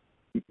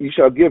 you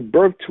shall give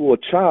birth to a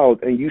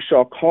child, and you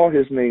shall call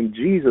his name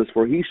Jesus,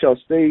 for he shall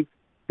save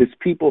his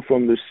people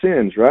from their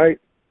sins, right?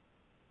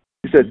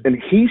 He says,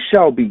 and he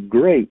shall be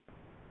great,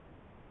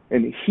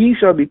 and he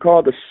shall be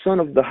called the Son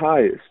of the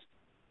Highest.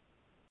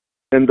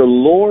 And the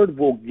Lord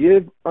will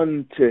give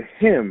unto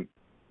him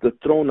the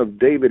throne of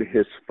David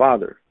his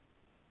father.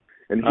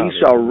 And he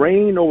shall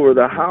reign over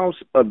the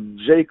house of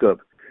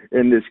Jacob,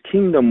 and his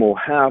kingdom will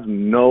have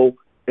no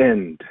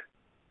end.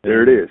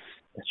 There it is.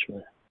 That's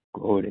right.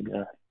 Glory to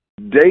God.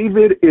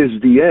 David is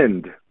the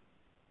end.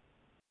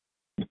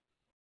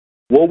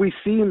 What we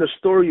see in the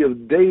story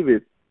of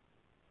David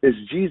is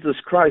Jesus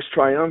Christ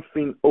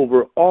triumphing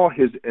over all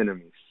his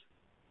enemies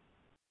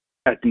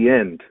at the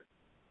end.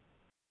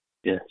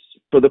 Yes.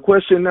 So the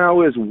question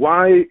now is,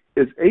 why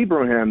is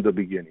Abraham the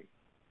beginning?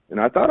 And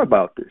I thought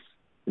about this.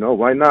 You know,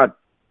 why not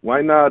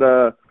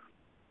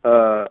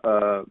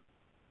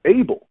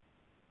Abel?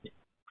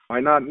 Why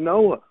not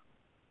Noah?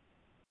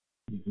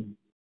 Mm-hmm.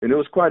 And it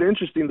was quite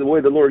interesting the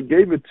way the Lord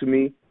gave it to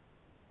me.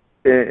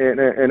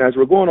 And as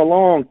we're going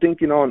along,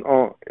 thinking on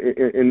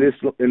in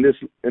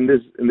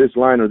this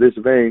line or this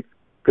vein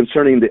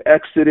concerning the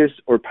Exodus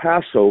or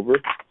Passover,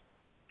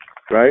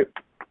 right?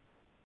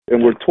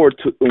 And we're told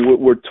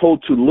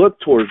to look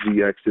towards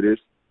the Exodus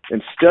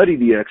and study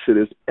the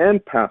Exodus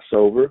and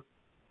Passover.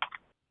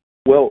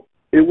 Well,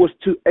 it was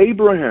to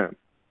Abraham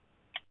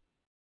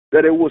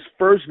that it was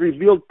first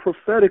revealed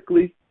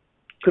prophetically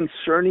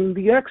concerning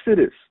the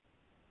Exodus.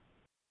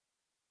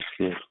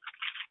 Yeah.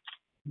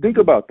 Think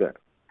about that.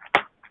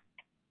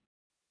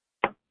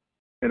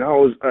 And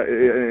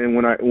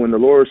when the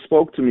Lord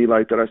spoke to me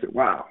like that, I said,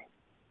 "Wow,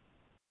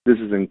 this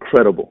is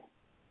incredible."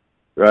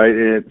 Right?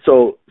 And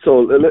so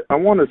I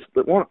want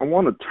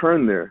to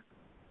turn there,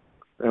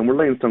 and we're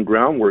laying some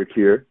groundwork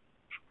here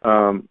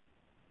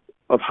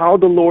of how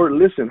the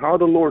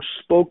Lord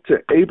spoke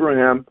to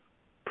Abraham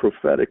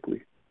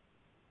prophetically.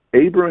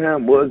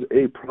 Abraham was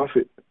a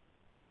prophet,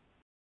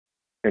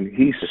 and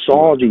he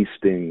saw these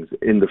things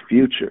in the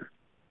future.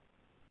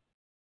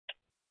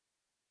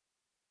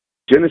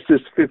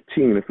 Genesis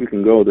 15, if we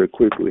can go there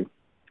quickly.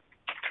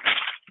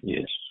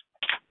 Yes.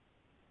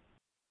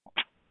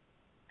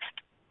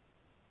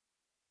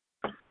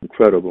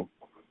 Incredible.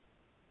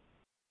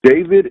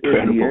 David is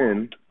the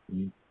end.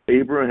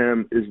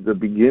 Abraham is the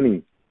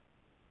beginning.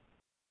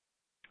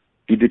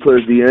 He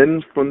declares the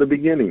end from the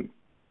beginning.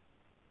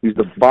 He's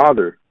the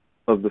father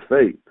of the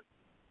faith.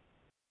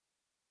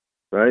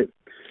 Right?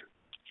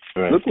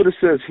 Look what it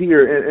says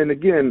here. And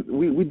again,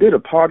 we did a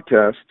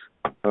podcast,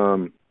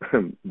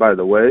 by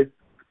the way.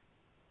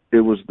 It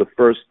was the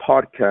first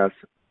podcast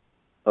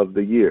of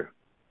the year.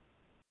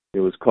 It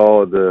was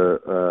called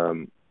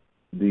the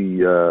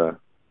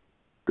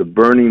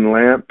burning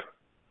lamp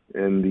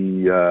and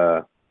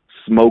the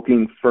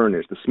smoking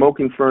furnace. The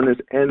smoking furnace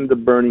and the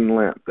burning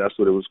lamp. That's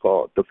what it was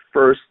called. The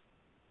first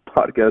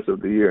podcast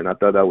of the year. And I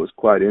thought that was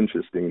quite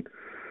interesting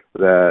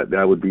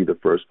that would be the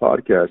first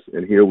podcast.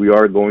 And here we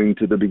are going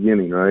to the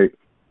beginning, right,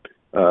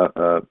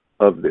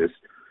 of this.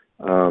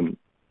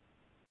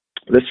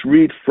 Let's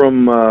read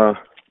from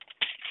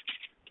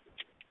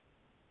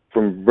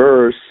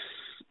verse.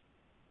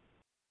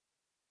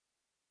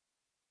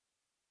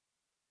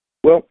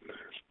 Well,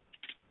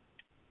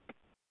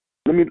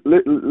 let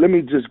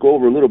me just go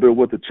over a little bit of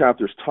what the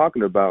chapter's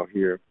talking about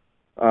here.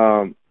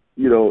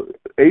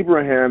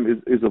 Abraham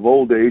is of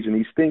old age, and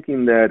he's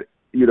thinking that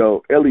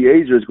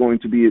Eliezer is going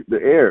to be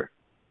the heir,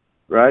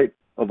 right,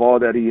 of all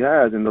that he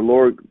has, and the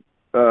Lord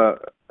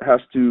has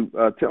to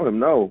tell him,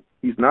 no,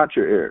 he's not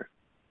your heir.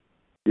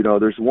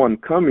 There's one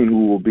coming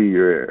who will be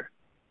your heir,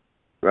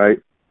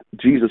 right?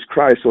 Jesus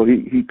Christ. So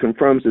he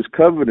confirms his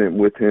covenant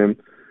with him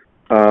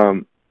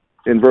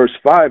in verse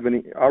 5,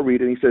 and I'll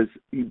read it. He says,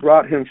 he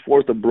brought him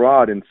forth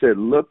abroad and said,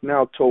 look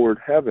now toward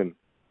heaven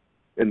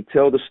and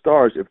tell the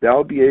stars, if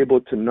thou be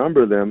able to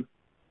number them.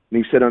 And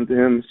he said unto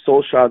him,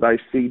 so shall thy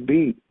seed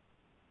be.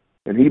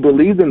 And he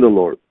believed in the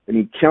Lord, and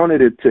he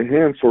counted it to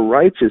him for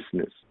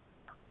righteousness.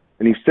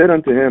 And he said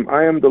unto him,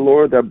 I am the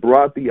Lord that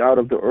brought thee out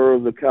of the Ur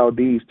of the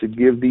Chaldees to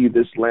give thee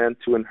this land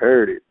to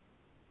inherit it.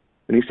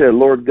 And he said,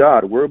 Lord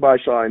God, whereby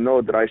shall I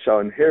know that I shall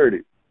inherit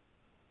it?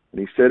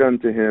 And he said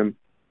unto him,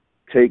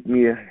 take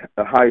me a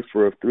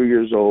heifer of 3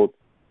 years old,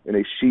 and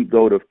a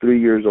she-goat of 3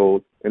 years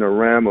old, and a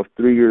ram of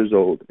 3 years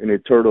old, and a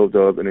turtle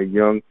dove, and a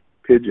young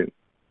pigeon.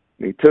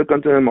 And he took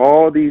unto him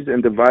all these,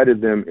 and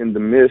divided them in the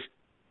midst,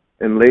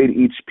 and laid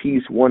each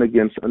piece one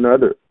against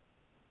another.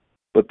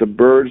 But the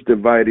birds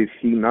divided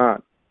he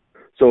not.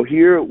 So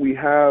here we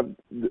have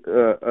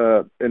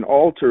an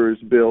altar is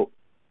built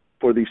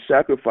for these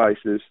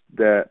sacrifices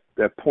that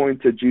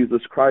point to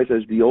Jesus Christ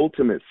as the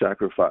ultimate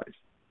sacrifice.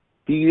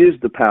 He is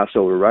the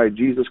Passover, right?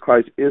 Jesus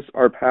Christ is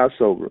our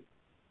Passover.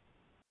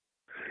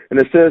 And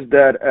it says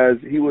that as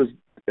he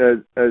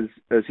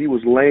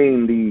was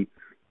laying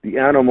the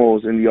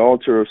animals in the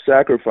altar of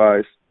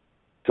sacrifice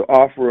to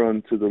offer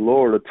unto the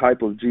Lord, a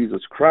type of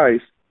Jesus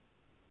Christ,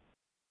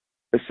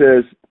 it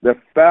says the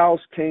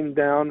fowls came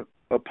down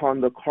upon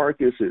the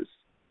carcasses,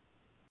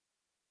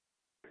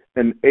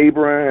 and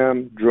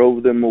Abraham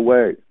drove them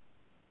away.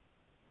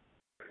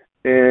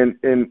 And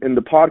in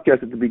the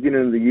podcast at the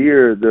beginning of the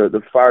year,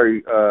 the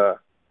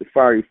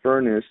fiery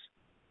furnace,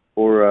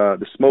 or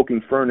the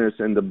smoking furnace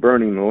and the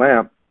burning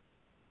lamp,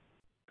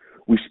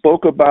 we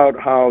spoke about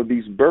how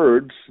these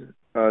birds,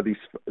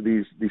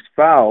 these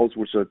fowls,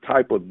 which are a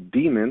type of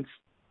demons,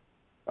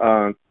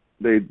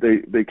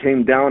 they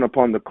came down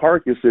upon the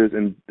carcasses,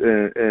 and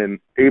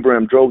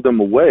Abraham drove them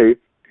away.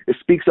 It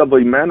speaks of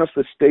a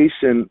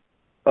manifestation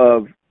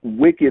of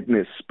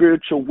wickedness,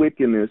 spiritual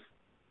wickedness,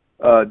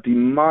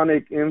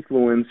 demonic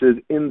influences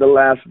in the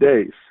last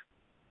days.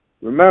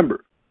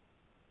 Remember,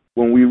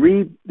 when we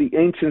read the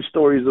ancient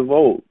stories of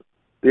old,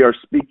 they are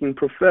speaking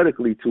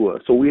prophetically to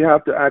us. So we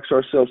have to ask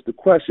ourselves the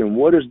question,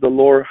 what is the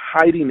Lord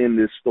hiding in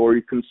this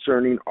story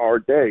concerning our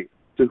day,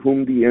 to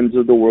whom the ends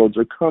of the world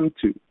are come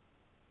to?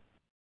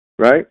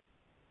 Right?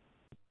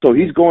 So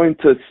he's going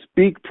to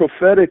speak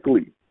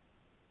prophetically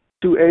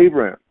to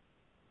Abraham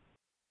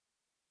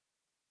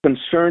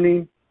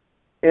concerning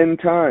end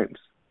times.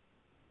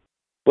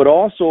 But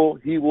also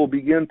he will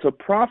begin to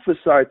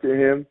prophesy to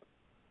him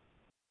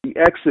the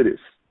Exodus.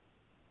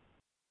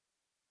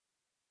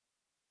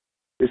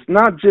 It's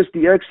not just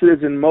the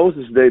Exodus in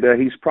Moses' day that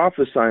he's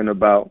prophesying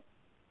about,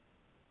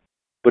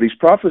 but he's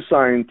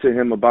prophesying to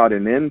him about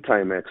an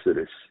end-time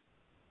Exodus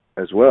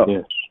as well.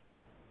 Yes.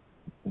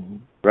 Mm-hmm.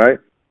 Right?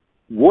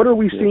 What are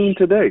we seeing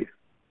today?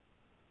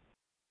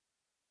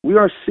 We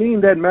are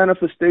seeing that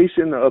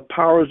manifestation of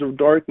powers of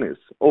darkness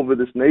over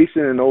this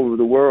nation and over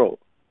the world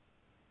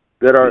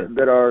that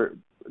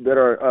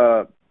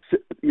are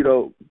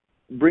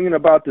bringing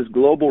about this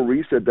global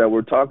reset that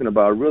we're talking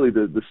about, really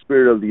the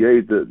spirit of the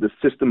age, the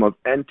system of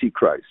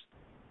Antichrist,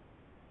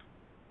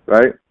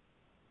 right?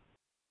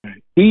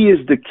 He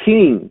is the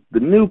king, the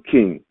new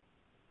king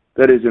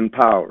that is in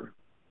power,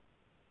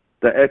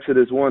 that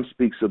Exodus 1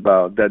 speaks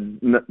about, that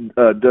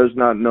does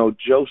not know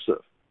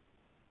Joseph.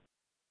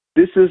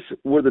 This is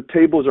where the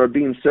tables are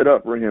being set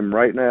up for him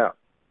right now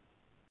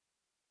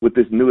with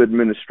this new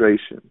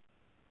administration,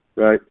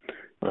 right?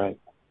 Right.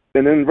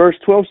 And then verse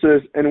 12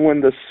 says, and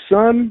when the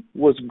sun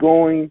was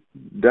going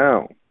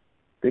down,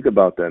 think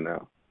about that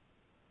now,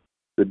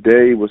 the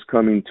day was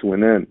coming to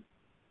an end.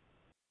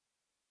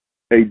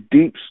 A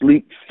deep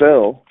sleep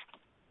fell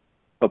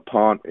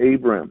upon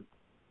Abram.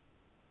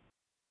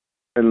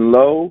 And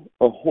lo,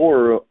 a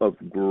horror of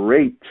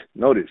great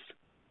darkness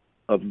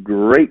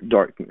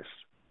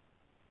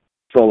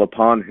fell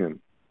upon him.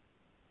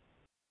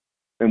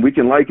 And we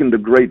can liken the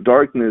great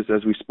darkness,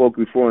 as we spoke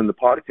before in the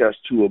podcast,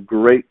 to a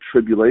great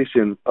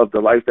tribulation of the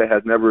life that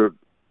has never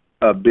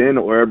been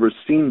or ever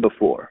seen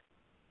before,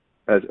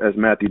 as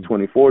Matthew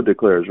 24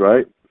 declares,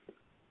 right?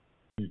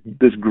 Mm-hmm.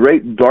 This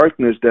great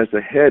darkness that's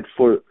ahead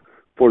for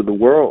the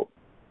world,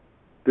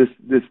 this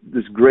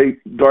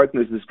great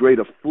darkness, this great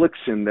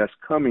affliction that's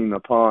coming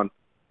upon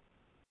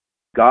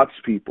God's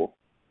people.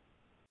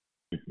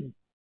 Mm-hmm.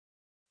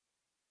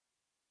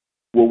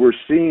 What we're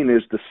seeing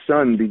is the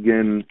sun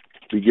beginning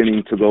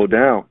to go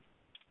down.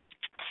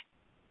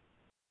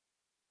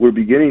 We're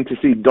beginning to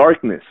see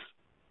darkness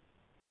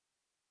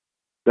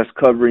that's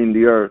covering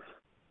the earth.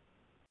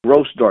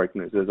 Gross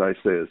darkness, as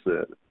Isaiah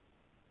said.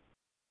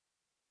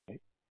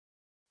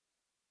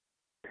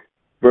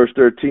 Verse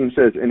 13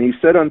 says, and he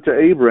said unto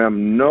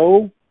Abraham,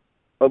 know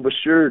of a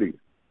surety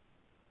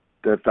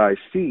that thy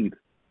seed,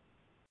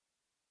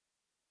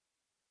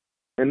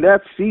 and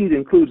that seed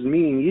includes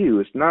me and you.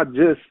 It's not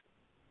just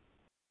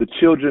the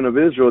children of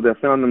Israel that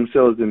found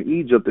themselves in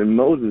Egypt in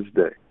Moses'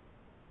 day.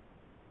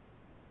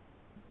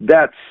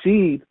 That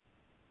seed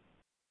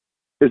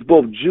is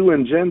both Jew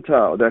and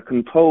Gentile that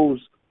compose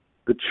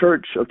the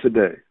church of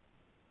today.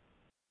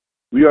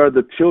 We are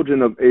the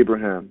children of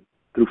Abraham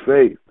through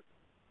faith.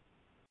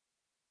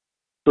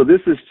 So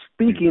this is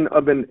speaking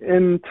of an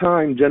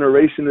end-time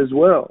generation as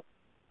well.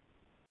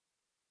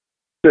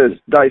 It says,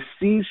 thy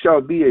seed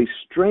shall be a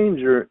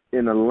stranger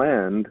in a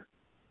land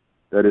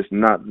that is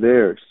not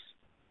theirs,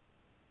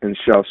 and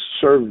shall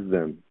serve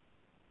them.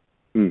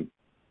 And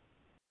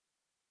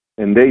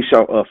they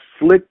shall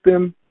afflict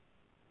them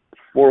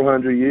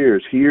 400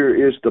 years.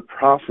 Here is the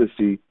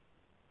prophecy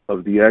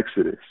of the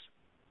Exodus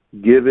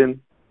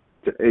given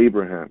to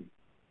Abraham.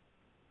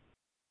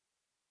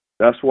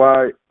 That's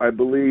why I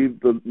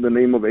believe the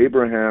name of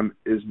Abraham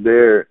is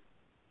there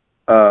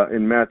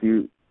in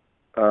Matthew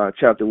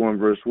chapter 1,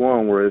 verse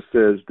 1, where it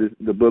says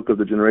the book of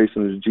the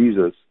generation is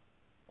Jesus,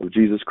 of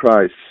Jesus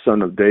Christ,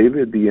 son of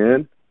David, the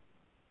end,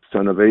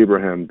 son of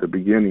Abraham, the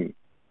beginning.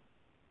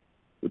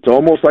 It's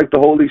almost like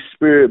the Holy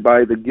Spirit,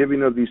 by the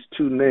giving of these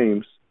two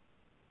names,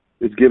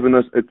 is giving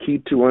us a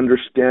key to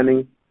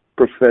understanding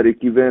prophetic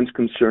events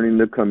concerning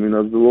the coming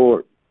of the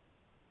Lord.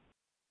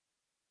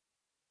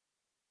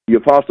 The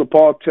Apostle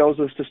Paul tells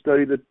us to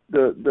study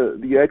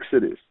the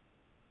Exodus.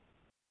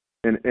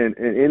 And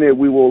in it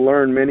we will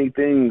learn many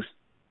things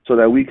so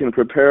that we can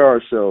prepare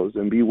ourselves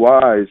and be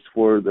wise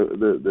for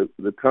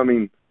the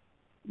coming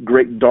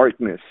great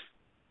darkness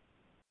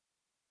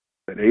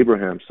that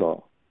Abraham saw.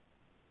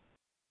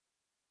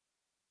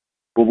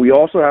 But we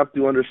also have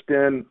to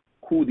understand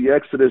who the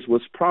Exodus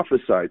was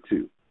prophesied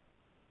to.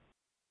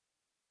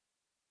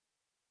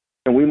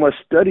 And we must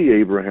study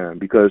Abraham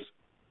because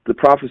the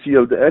prophecy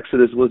of the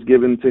Exodus was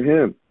given to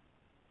him.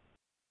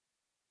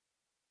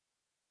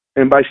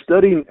 And by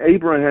studying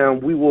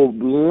Abraham, we will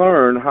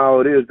learn how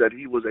it is that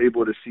he was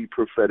able to see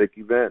prophetic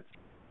events.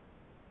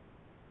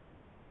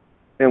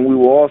 And we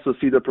will also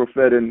see the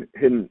prophetic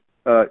hidden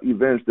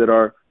events that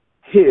are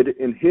hid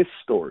in his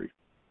story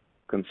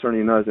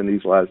concerning us in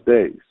these last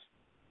days.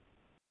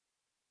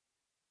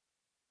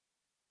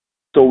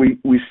 So we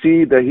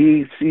see that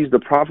he sees the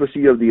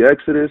prophecy of the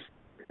Exodus,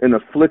 an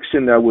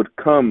affliction that would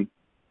come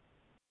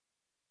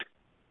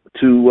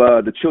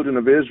to the children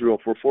of Israel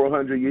for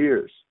 400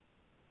 years.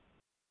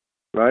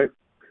 Right?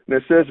 And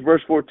it says,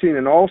 verse 14,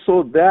 and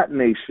also that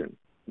nation,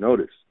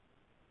 notice,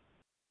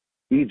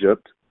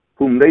 Egypt,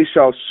 whom they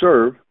shall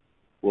serve,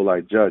 will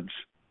I judge.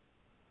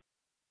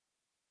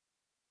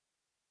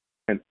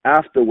 And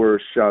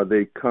afterwards shall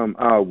they come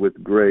out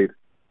with great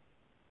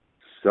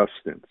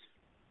substance.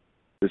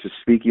 This is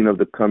speaking of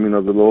the coming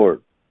of the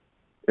Lord,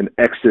 an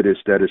exodus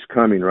that is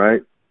coming,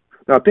 right?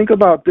 Now think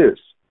about this.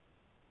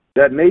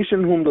 That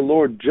nation whom the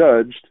Lord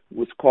judged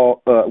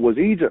was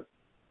Egypt.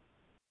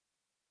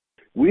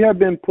 We have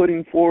been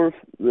putting forth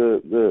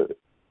the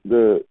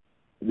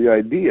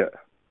idea.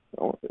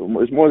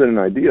 It's more than an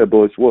idea,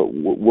 but it's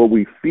what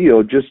we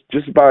feel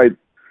just by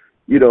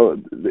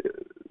the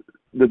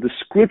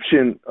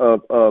description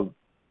of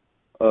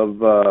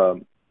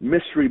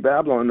mystery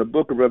Babylon in the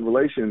book of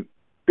Revelation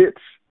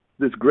fits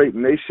this great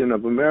nation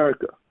of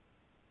America.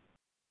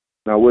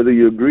 Now, whether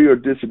you agree or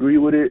disagree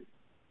with it,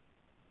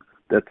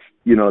 that's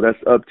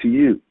up to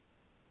you.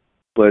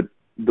 But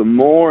the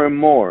more and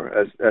more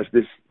as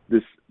this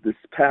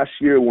past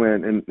year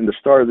went and the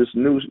start of this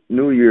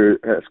new year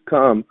has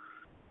come,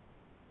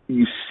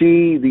 you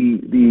see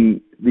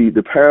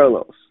the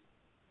parallels.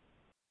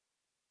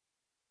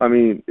 I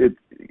mean,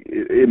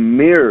 it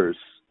mirrors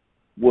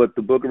what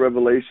the book of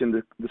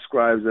Revelation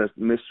describes as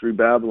mystery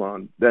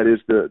Babylon, that is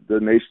the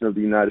nation of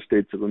the United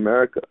States of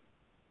America.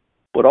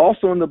 But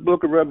also in the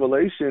book of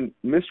Revelation,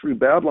 mystery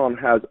Babylon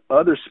has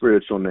other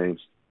spiritual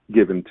names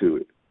given to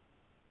it.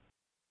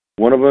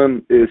 One of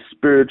them is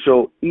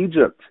spiritual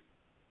Egypt.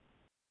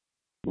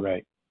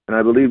 Right. And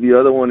I believe the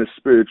other one is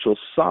spiritual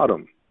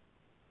Sodom.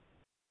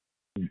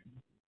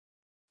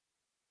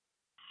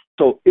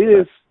 So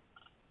is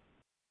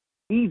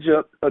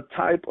Egypt a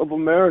type of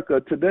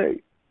America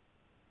today?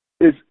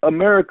 Is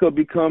America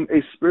become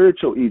a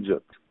spiritual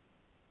Egypt?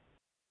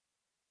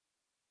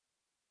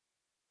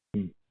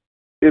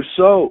 If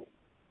so,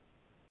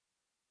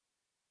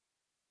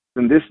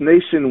 then this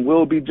nation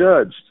will be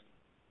judged.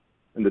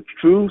 And the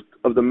truth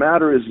of the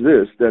matter is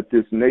this, that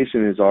this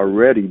nation is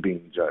already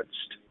being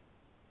judged.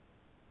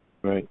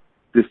 Right.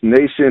 This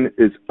nation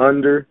is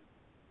under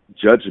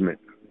judgment.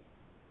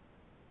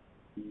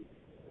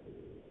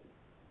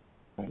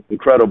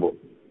 Incredible.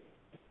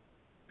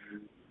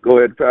 Go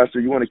ahead,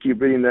 Pastor. You want to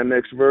keep reading that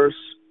next verse?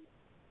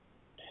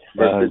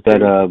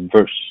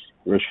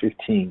 Verse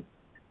 15.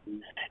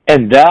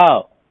 And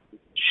thou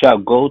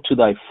shalt go to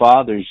thy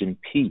fathers in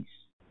peace.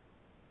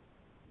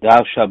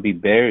 Thou shalt be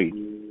buried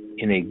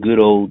in a good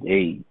old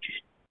age.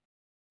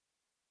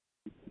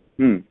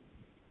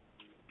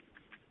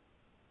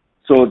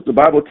 So the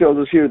Bible tells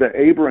us here that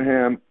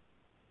Abraham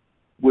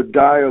would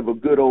die of a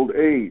good old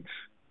age.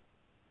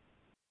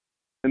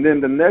 And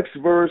then the next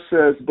verse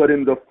says, but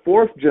in the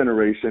fourth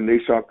generation they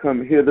shall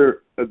come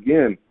hither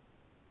again.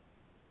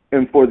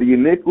 And for the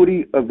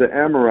iniquity of the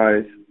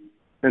Amorites,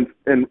 and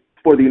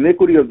for the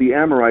iniquity of the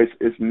Amorites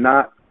is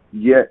not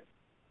yet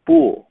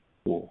full.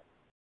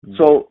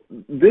 So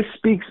this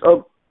speaks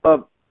of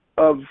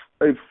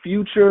a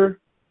future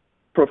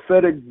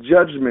prophetic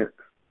judgment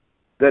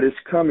that is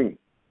coming.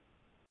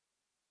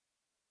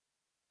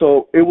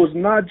 So it was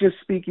not just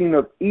speaking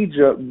of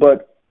Egypt,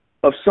 but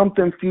of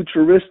something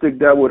futuristic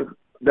that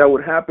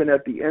would happen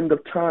at the end of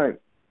time,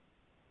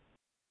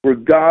 where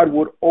God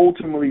would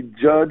ultimately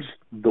judge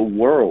the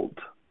world.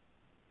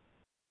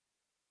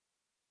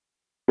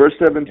 Verse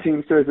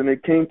 17 says, and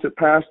it came to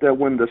pass that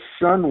when the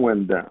sun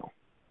went down,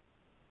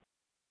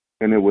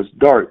 and it was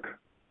dark,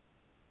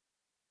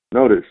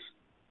 notice,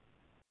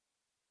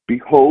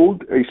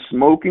 behold, a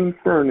smoking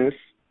furnace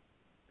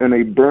and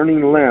a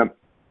burning lamp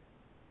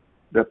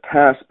that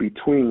passed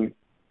between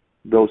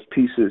those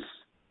pieces.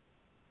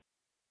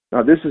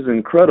 Now this is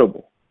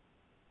incredible,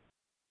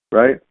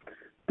 right?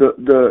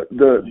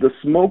 The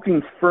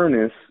smoking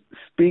furnace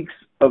speaks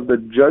of the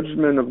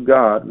judgment of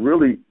God,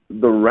 really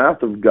the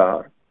wrath of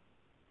God,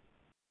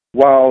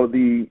 while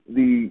the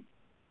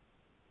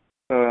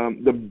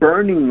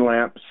burning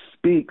lamp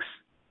speaks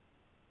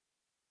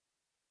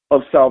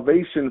of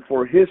salvation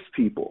for His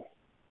people.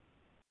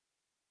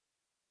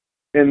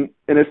 And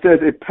it says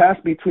it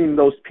passed between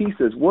those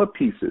pieces. What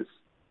pieces?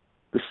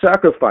 The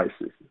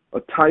sacrifices,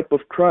 a type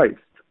of Christ.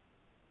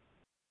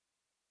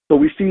 So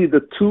we see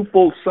the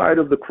twofold side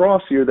of the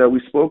cross here that we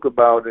spoke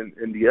about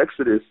in the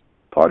Exodus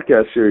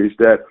podcast series,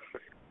 that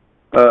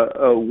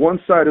one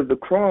side of the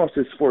cross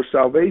is for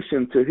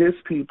salvation to His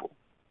people,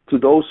 to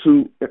those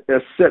who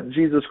accept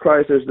Jesus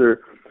Christ as their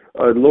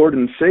Lord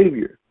and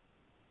Savior.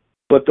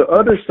 But the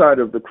other side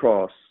of the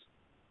cross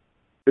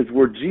is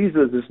where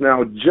Jesus is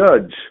now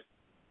judge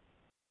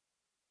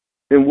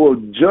and will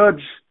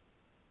judge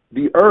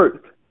the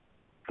earth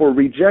for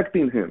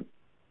rejecting Him.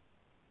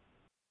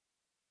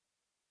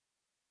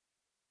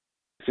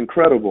 It's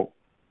incredible.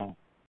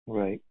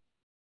 Right.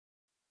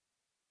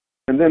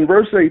 And then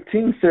verse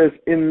 18 says,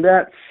 in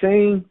that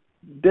same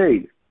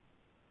day.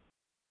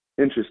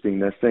 Interesting,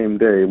 that same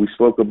day. We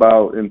spoke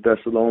about in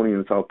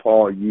Thessalonians how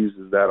Paul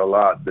uses that a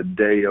lot, the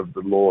day of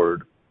the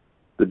Lord,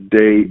 the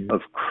day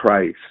of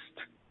Christ.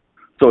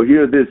 So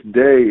here this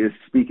day is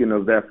speaking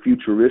of that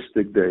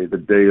futuristic day, the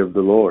day of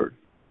the Lord,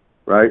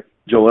 right?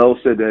 Joel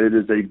said that it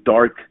is a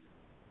dark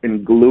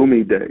and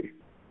gloomy day,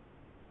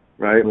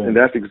 right? And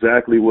that's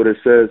exactly what it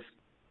says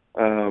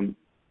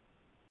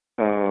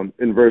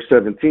in verse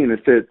 17. It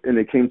said, and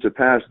it came to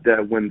pass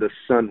that when the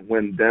sun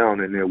went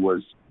down and it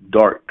was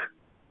dark,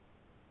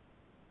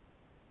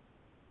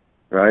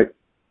 right?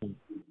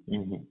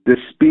 Mm-hmm. This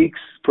speaks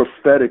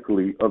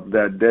prophetically of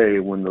that day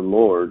when the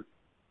Lord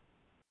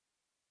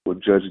will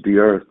judge the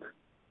earth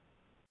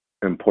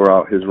and pour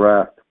out His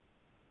wrath.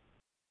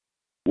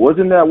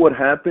 Wasn't that what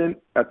happened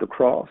at the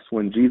cross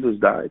when Jesus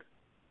died?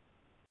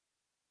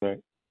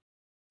 Right.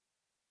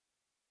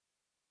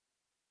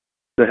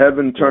 The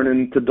heaven turned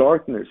into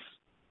darkness,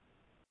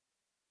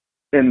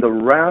 and the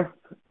wrath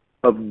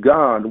of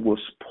God was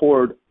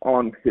poured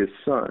on His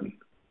Son.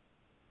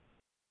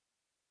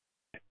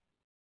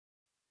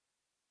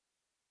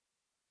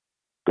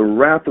 The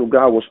wrath of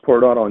God was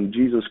poured out on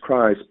Jesus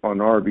Christ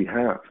on our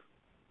behalf.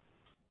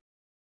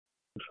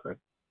 That's right.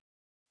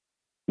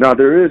 Now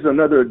there is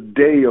another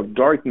day of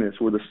darkness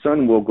where the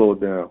sun will go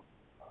down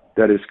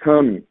that is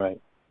coming.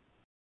 Right.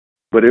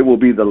 But it will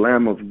be the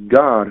Lamb of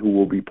God who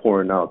will be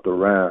pouring out the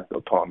wrath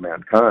upon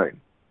mankind.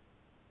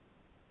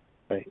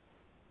 Right.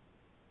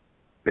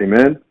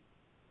 Amen?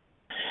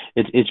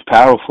 It's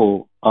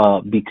powerful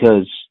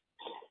because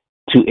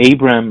to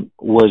Abram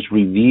was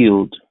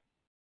revealed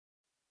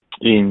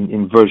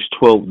in verse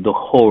 12 the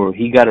horror.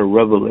 He got a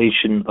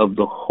revelation of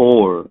the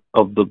horror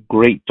of the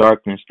great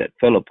darkness that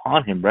fell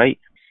upon him, right?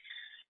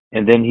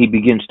 And then he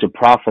begins to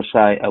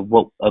prophesy of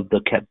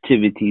the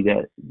captivity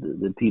that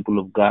the people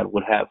of God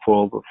would have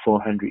for over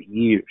 400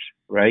 years,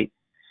 right?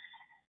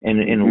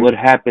 And what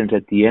happens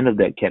at the end of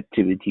that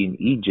captivity in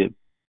Egypt,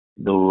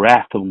 the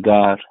wrath of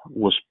God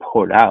was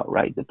poured out,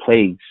 right? The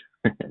plagues,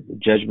 the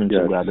judgments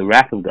of God, the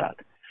wrath of God.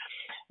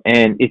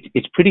 And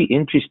it's pretty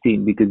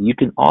interesting because you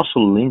can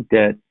also link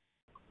that,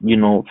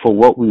 for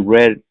what we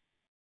read.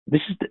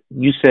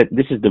 You said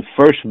this is the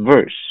first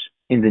verse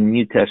in the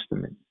New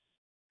Testament,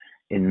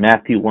 in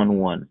Matthew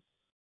 1:1.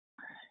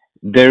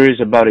 There is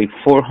about a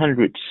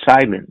 400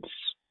 silence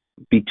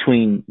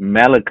between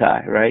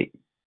Malachi, right,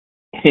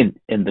 in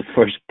the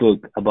first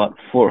book, about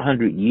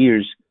 400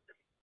 years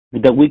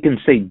that we can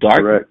say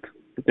darkness.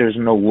 There's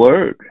no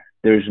word.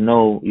 There's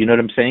no, you know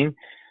what I'm saying?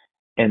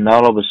 And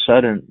all of a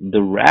sudden,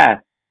 the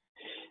wrath,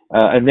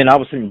 and then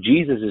all of a sudden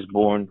Jesus is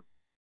born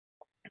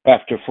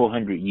after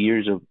 400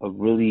 years of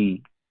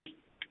really,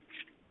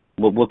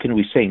 what can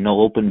we say?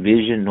 No open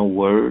vision, no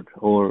word,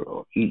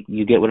 or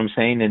you get what I'm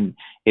saying? And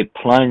it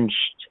plunged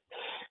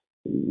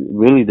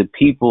really the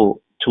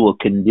people to a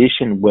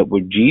condition where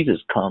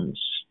Jesus comes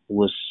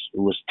was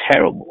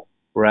terrible,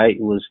 right?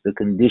 It was the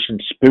condition,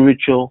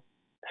 spiritual,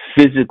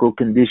 physical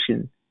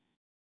condition.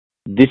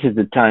 This is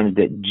the time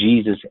that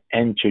Jesus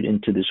entered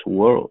into this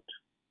world.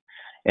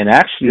 And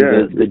actually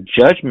the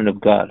judgment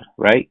of God,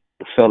 right,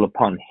 fell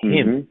upon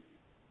Him,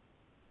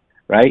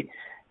 right?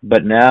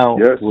 But now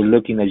we're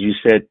looking, as you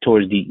said,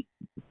 towards the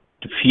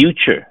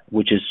future,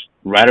 which is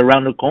right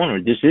around the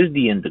corner. This is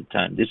the end of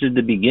time. This is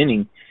the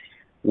beginning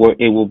where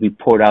it will be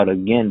poured out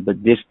again,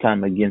 but this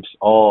time against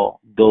all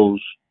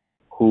those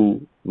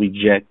who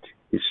reject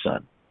His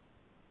Son.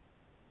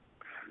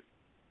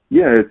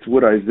 Yeah, it's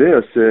what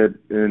Isaiah said,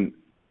 and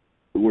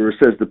where it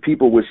says, the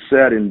people which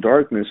sat in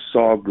darkness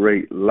saw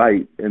great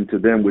light, and to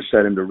them which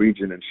sat in the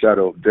region and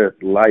shadow of death,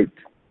 light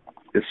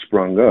is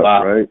sprung up,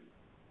 right?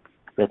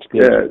 That's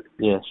good.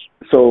 Yeah. Yes.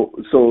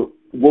 So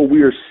what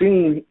we are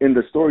seeing in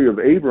the story of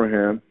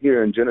Abraham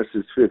here in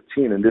Genesis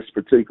 15, in this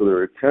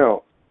particular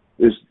account,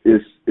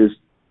 is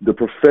the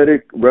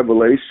prophetic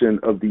revelation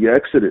of the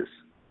Exodus,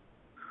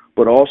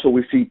 but also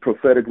we see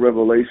prophetic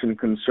revelation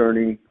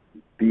concerning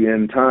the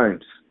end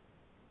times,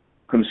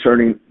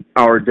 concerning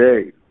our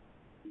day.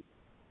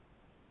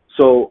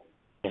 So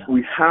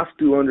we have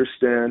to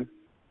understand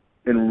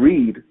and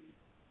read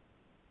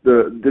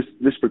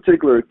this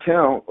particular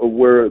account of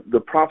where the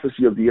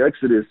prophecy of the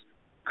Exodus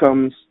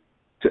comes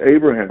to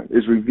Abraham,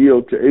 is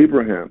revealed to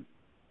Abraham.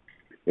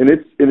 And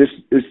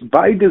it's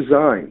by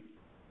design.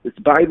 It's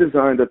by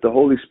design that the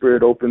Holy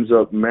Spirit opens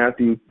up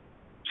Matthew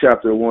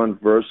chapter 1,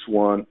 verse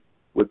 1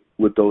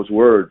 with those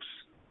words,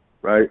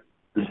 right?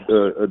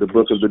 The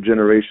book of the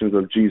generations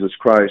of Jesus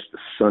Christ, the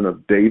son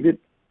of David,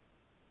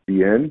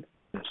 the end,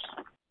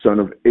 son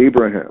of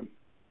Abraham,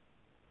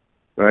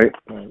 right?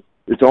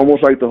 It's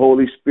almost like the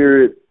Holy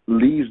Spirit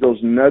leaves those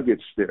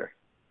nuggets there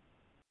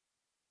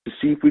to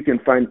see if we can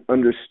find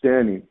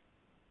understanding,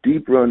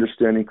 deeper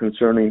understanding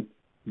concerning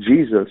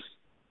Jesus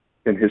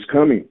and his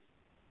coming.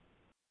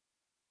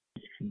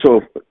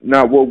 So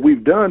now what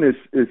we've done is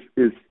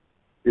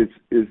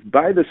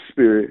by the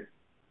Spirit,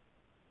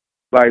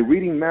 by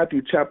reading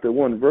Matthew chapter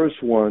 1, verse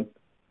 1,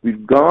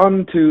 we've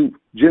gone to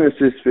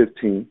Genesis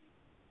 15,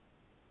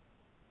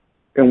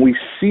 and we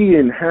see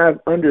and have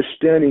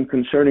understanding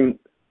concerning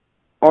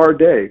our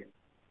day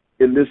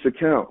in this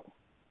account.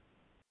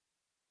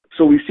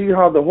 So we see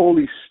how the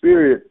Holy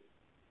Spirit,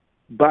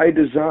 by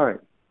design,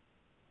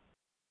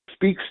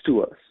 speaks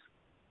to us.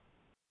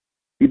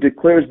 He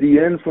declares the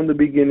end from the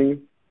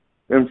beginning,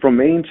 and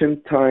from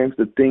ancient times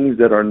the things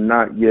that are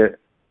not yet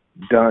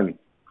done.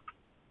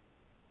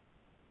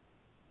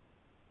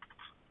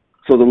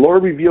 So the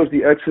Lord reveals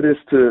the Exodus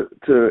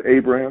to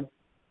Abraham.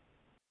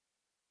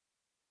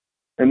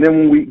 And then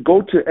when we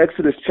go to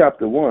Exodus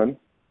chapter 1,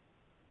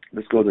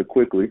 let's go there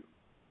quickly.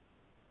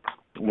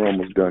 We're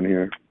almost done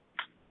here.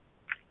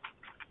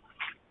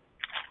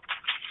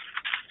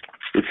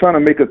 We're trying to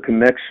make a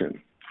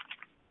connection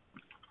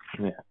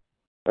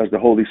as the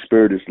Holy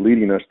Spirit is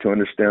leading us to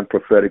understand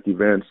prophetic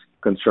events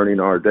concerning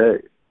our day.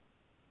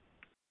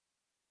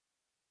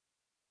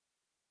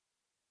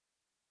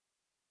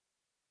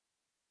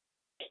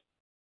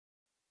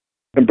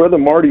 And Brother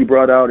Marty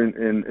brought out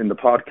in the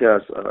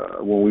podcast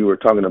when we were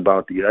talking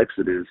about the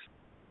Exodus,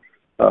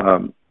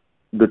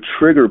 the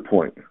trigger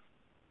point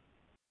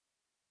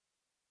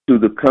to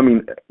the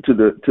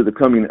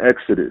coming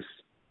Exodus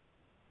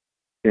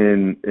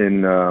in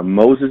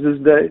Moses'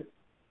 day,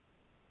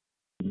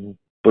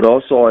 but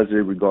also as it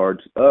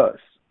regards us.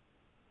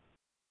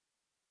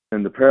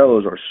 And the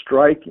parallels are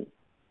striking.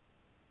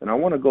 And I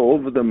want to go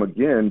over them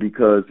again,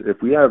 because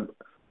if we have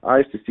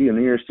eyes to see and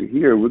ears to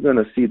hear, we're going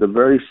to see the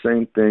very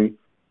same thing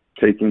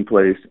taking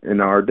place in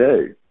our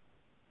day.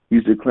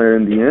 He's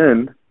declaring the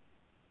end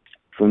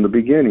from the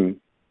beginning.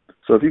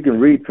 So if you can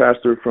read,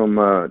 Pastor, from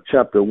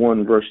chapter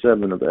 1, verse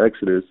 7 of the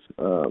Exodus,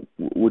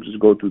 we'll just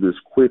go through this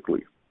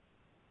quickly.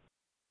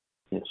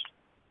 Yes.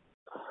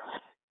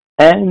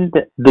 And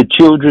the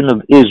children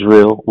of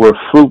Israel were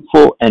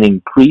fruitful and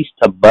increased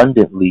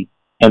abundantly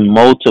and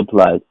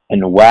multiplied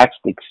and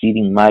waxed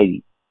exceeding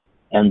mighty,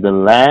 and the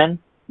land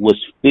was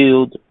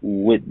filled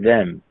with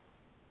them.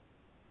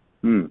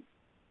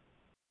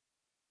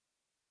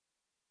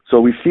 So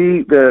we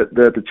see that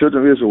the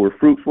children of Israel were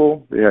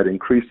fruitful, they had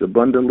increased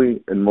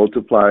abundantly and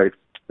multiplied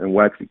and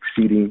waxed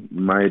exceeding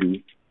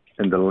mighty,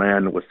 and the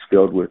land was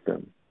filled with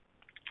them.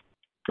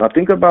 Now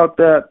think about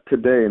that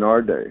today in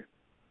our day.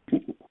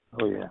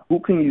 Oh, yeah. Who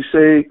can you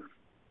say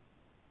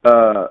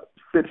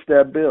fits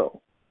that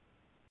bill?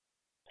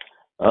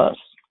 Us.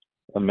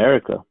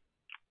 America.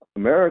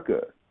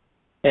 America.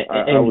 And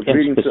I was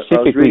reading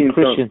specifically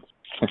Christians.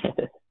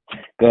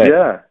 Go ahead.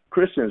 Yeah,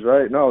 Christians,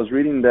 right? No, I was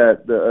reading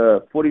that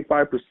the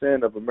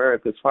 45% of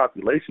America's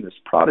population is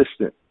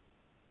Protestant.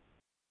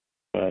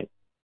 Right.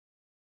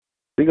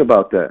 Think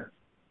about that.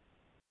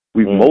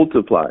 We've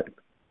multiplied.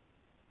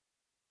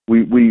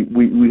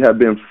 We have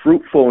been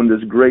fruitful in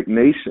this great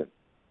nation.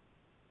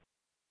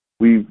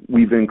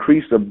 We've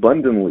increased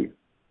abundantly.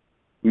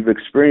 We've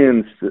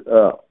experienced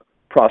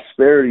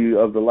prosperity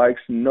of the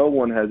likes no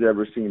one has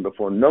ever seen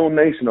before. No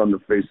nation on the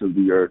face of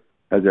the earth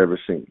has ever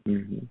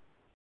seen.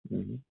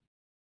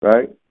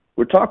 Right?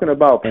 We're talking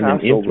about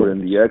Passover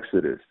and the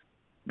Exodus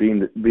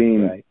being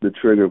right. The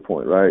trigger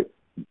point, right?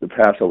 The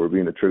Passover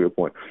being the trigger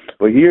point.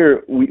 But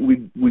here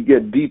we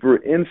get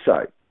deeper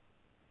insight,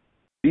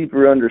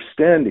 deeper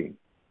understanding,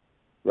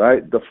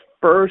 right? The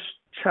first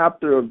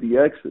chapter of the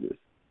Exodus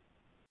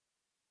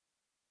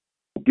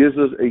gives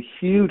us a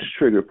huge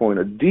trigger point,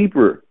 a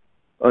deeper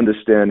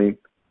understanding,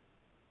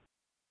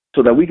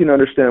 so that we can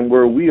understand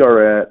where we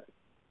are at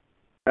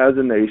as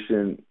a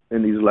nation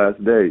in these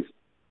last days.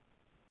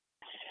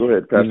 Go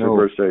ahead, Pastor,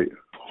 verse 8.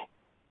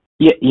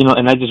 Yeah,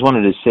 and I just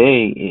wanted to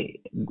say,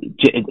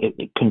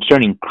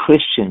 concerning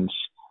Christians,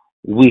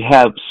 we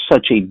have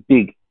such a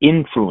big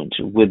influence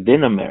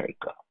within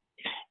America.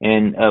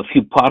 And a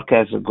few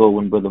podcasts ago,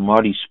 when Brother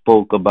Marty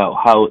spoke about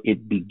how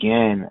it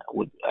began,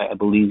 I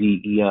believe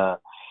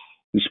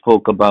He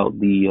spoke about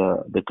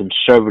the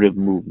conservative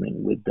movement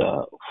with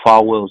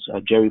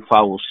Jerry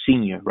Falwell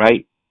Sr.,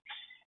 right?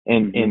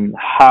 Mhm. And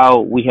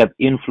how we have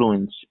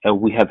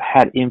we have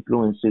had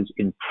influences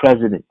in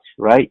presidents,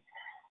 right?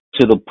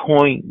 To the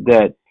point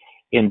that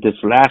in this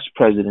last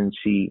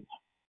presidency,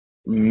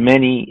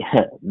 many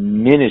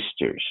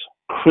ministers,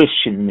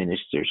 Christian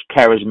ministers,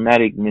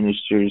 charismatic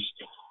ministers,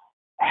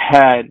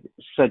 had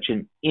such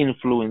an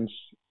influence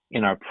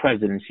in our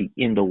presidency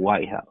in the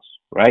White House,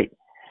 right?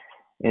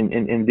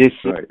 And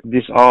Right.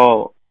 this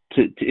all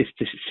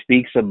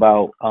speaks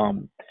about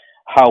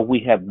how we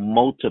have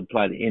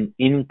multiplied and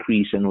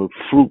increased and we're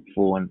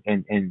fruitful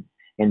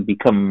and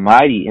become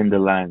mighty in the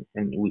land,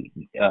 and we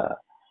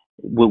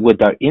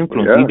with our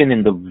influence, Yeah. even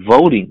in the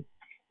voting.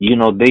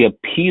 They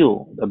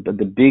appeal.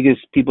 The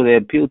biggest people they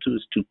appeal to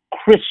is to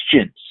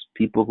Christians,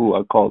 people who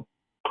are called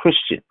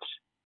Christians.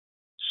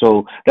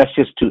 So that's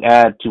just to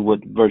add to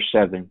what verse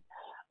 7.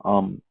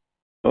 Um,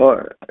 Oh,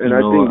 and you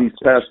know,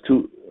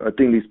 I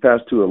think these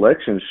past two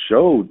elections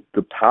showed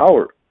the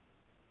power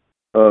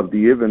of the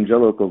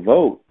evangelical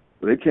vote.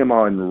 They came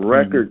out in mhm,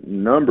 record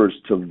numbers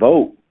to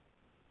vote,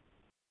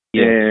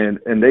 yes,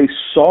 and they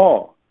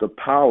saw the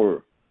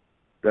power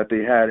that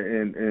they had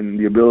in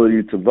the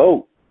ability to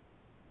vote.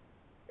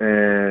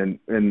 And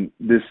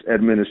this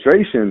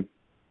administration,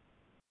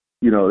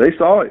 they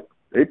saw it.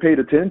 They paid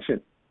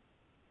attention,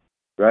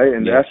 right?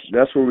 And yes,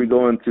 that's where we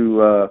go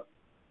into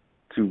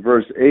to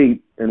verse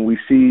 8, and we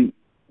see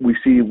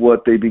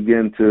what they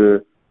begin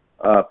to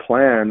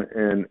plan,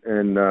 and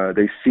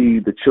they see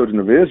the children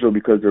of Israel,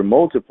 because they're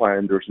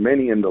multiplying. There's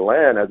many in the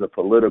land, as a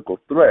political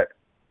threat.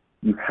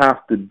 You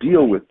have to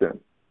deal right, with them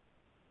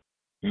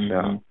hmm,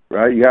 now,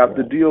 right? You have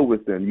to right, deal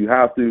with them. You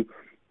have to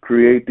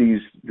create these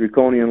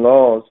draconian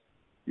laws,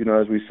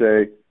 as we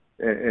say,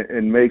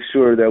 and make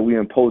sure that we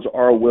impose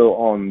our will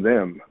on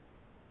them.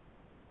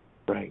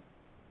 right,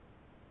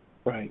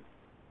 right.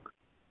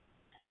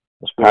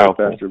 That's Go ahead,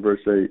 powerful. Pastor, verse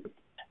 8.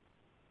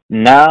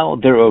 Now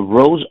there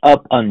arose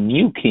up a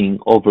new king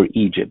over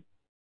Egypt,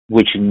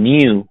 which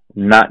knew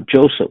not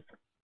Joseph.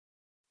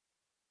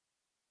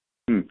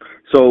 Hmm.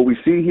 So we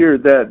see here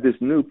that this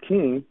new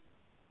king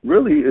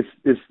really is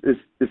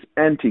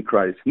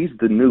Antichrist. He's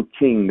the new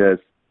king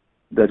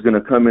that's going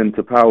to come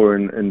into power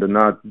in the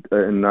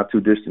not too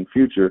distant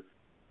future.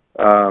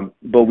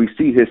 But we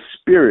see his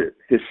spirit,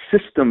 his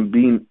system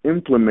being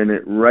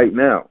implemented right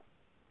now.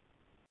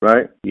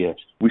 Right? Yes,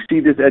 We see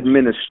this yes,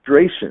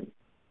 administration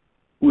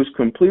who is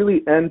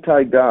completely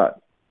anti-God,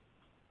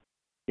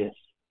 yes,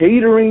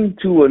 catering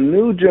to a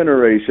new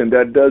generation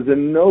that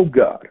doesn't know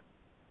God.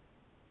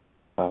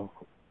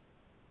 powerful.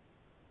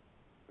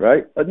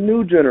 Right? A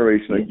new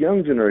generation, a Yes,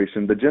 young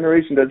generation, the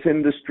generation that's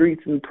in the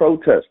streets and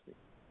protesting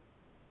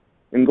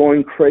and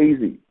going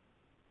crazy.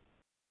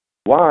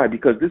 Why?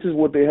 Because this is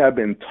what they have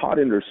been taught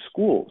in their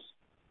schools.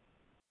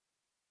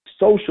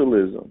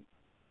 Socialism,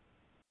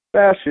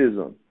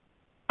 fascism,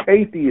 yes,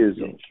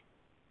 atheism,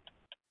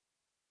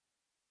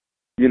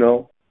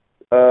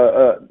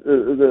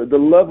 the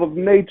love of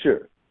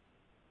nature,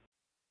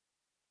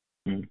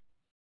 mm.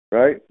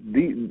 right?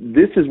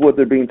 This is what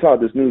they're being taught,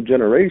 this new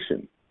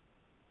generation.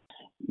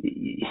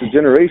 It's a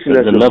generation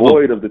The that's love of,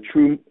 devoid of the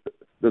true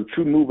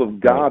move of right.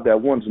 God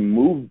that once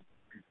moved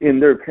in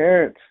their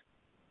parents,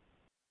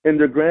 in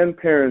their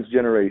grandparents'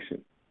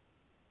 generation.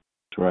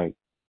 Right,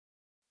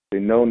 They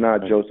know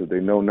not right, Joseph. They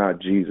know not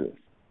Jesus,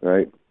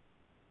 right?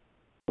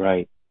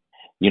 right.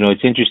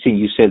 It's interesting.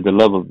 You said the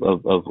love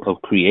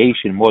of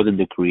creation more than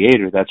the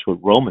creator. That's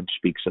what Romans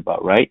speaks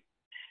about, right?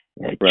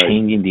 Right.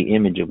 Changing the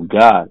image of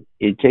God.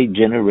 It's a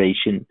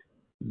generation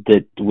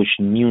that which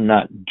knew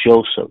not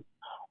Joseph,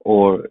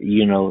 or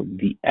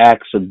the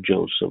acts of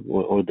Joseph,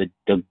 or the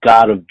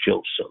God of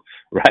Joseph,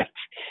 right?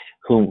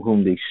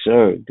 Whom they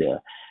served,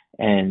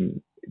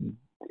 and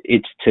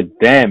it's to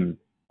them.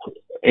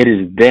 It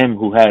is them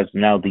who has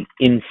now the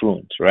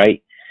influence,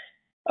 right,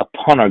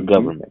 upon our Mm-hmm.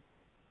 government,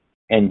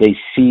 and they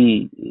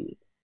see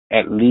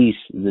at least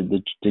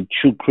the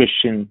true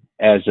Christian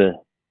as a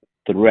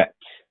threat,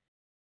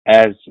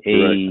 as Correct.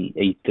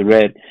 a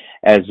threat,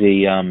 as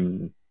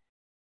a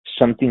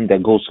something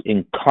that goes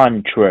in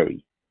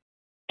contrary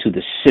to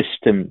the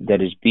system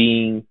that is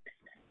being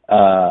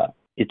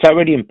it's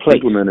already in place,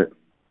 Implemented.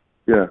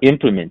 Yeah.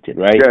 implemented,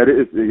 right? Yeah, it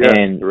is. Yes,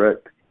 And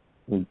correct.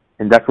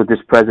 that's what this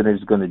president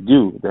is going to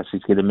do. That's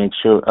he's going to make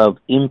sure of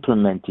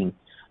implementing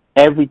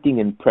everything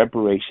in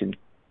preparation,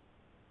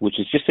 which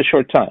is just a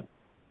short time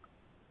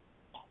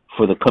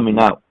for the coming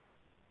Mm-hmm. out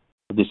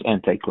of this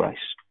antichrist,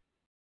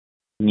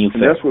 new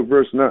And Pharaoh. that's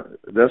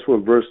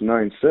what verse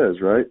 9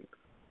 says, right?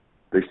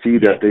 They see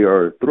that Yes, they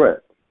are a threat.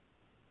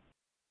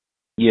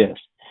 yes.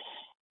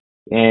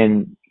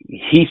 And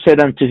he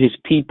said unto his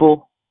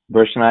people,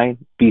 verse 9,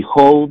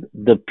 behold,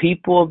 the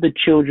people of the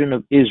children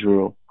of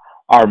Israel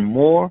are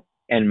more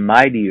and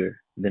mightier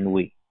than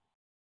we.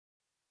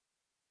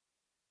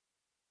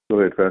 Go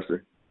ahead,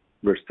 Pastor.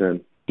 Verse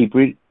 10. Keep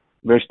reading.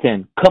 Verse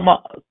 10, come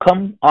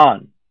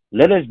on,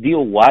 let us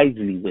deal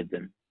wisely with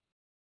them,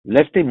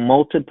 lest they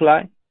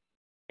multiply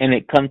And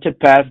it come to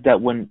pass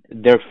that when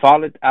there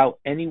falleth out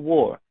any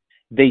war,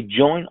 they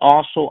join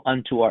also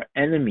unto our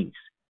enemies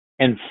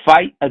and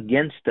fight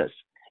against us,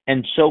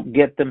 and so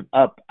get them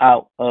up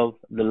out of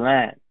the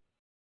land.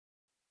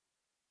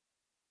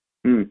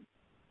 Hmm.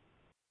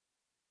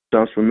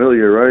 Sounds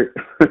familiar, right?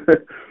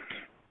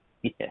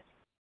 Yeah.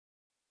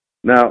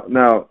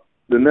 Now,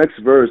 the next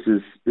verse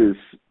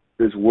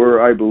is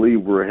where I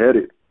believe we're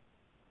headed,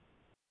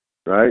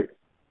 right?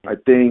 I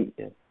think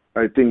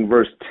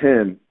verse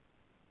 10.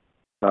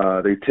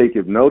 They take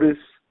it notice.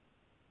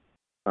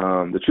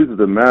 The truth of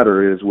the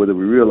matter is, whether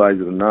we realize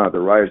it or not, the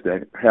riots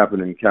that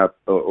happened in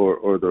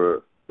or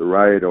the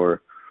riot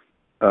or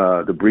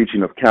the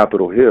breaching of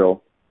Capitol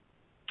Hill,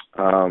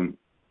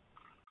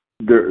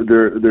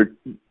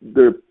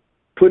 they're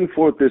putting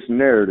forth this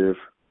narrative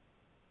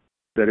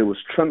that it was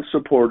Trump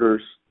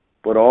supporters,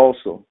 but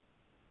also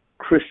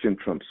Christian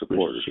Trump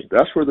supporters.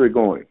 That's where they're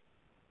going,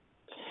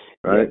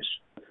 right?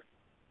 Yes.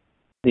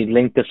 They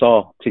linked us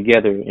all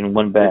together in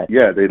one bag.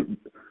 Yeah,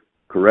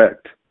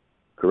 correct.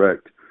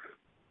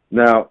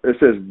 Now, it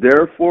says,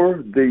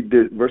 therefore they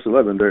did, verse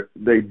 11,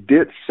 they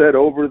did set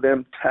over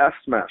them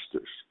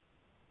taskmasters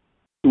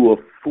to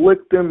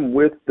afflict them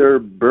with their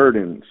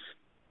burdens,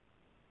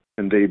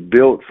 and they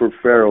built for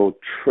Pharaoh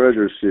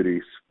treasure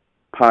cities,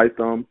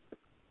 Pithom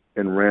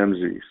and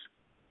Ramses.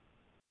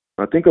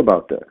 Now think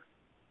about that.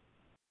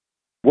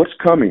 What's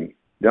coming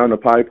down the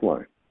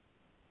pipeline?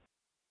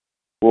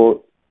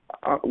 Well,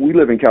 we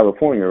live in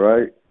California,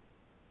 right?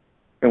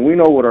 And we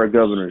know what our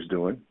governor's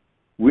doing.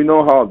 We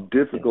know how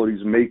difficult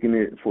he's making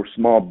it for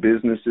small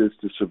businesses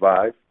to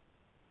survive.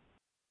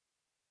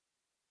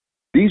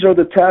 These are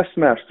the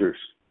taskmasters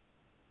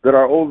that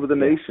are over the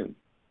nation.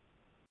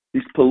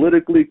 These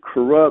politically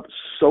corrupt,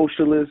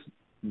 socialist,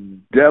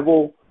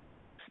 devil,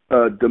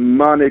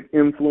 demonic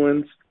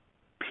influence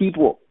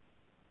people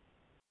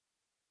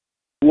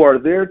who are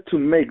there to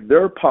make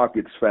their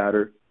pockets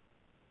fatter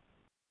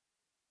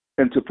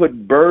and to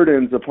put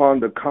burdens upon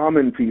the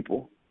common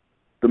people,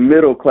 the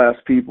middle class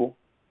people,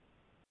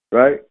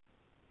 right?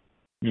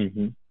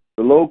 Mm-hmm.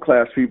 The low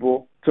class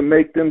people, to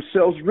make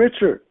themselves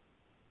richer.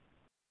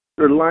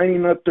 They're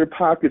lining up their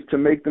pockets to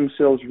make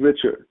themselves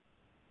richer.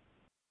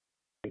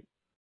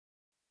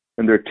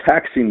 And they're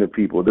taxing the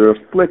people. They're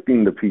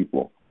afflicting the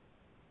people.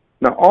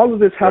 Now, all of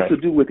this has to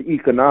do with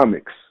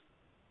economics,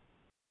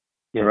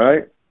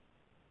 right?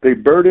 They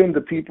burdened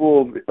the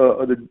people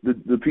of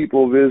the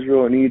people of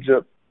Israel and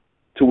Egypt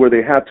to where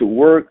they had to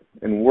work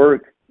and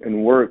work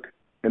and work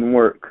and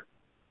work.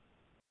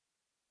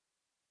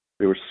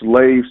 They were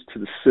slaves to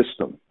the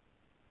system.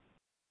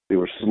 They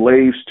were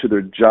slaves to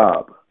their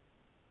job.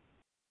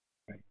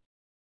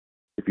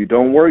 If you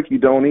don't work, you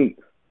don't eat.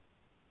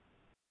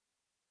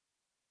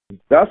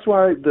 That's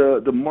why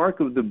the mark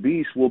of the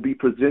beast will be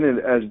presented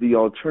as the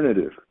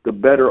alternative, the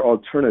better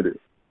alternative.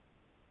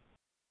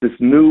 This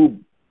new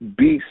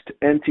beast,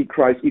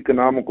 antichrist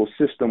economical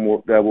system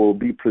that will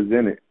be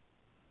presented.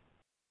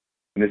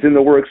 And it's in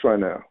the works right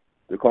now.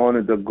 They're calling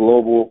it the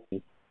global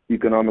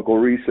economical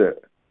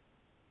reset.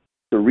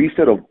 The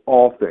reset of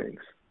all things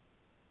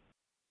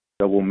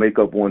that will make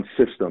up one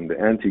system, the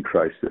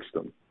antichrist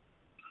system.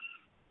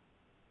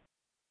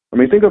 I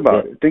mean, think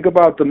about it. Think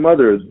about the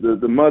mother,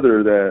 the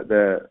mother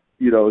that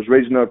is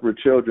raising up her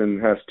children,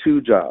 has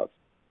two jobs,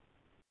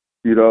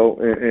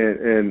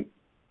 and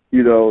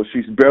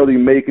she's barely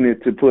making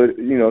it to put,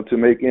 to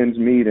make ends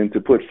meet and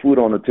to put food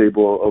on the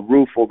table, a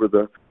roof over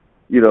the,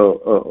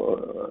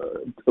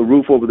 a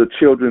roof over the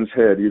children's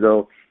head.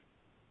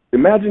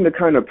 Imagine the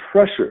kind of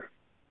pressure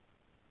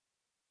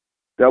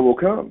that will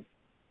come.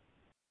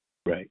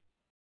 Right.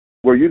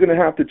 Where you're going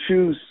to have to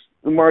choose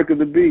the mark of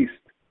the beast.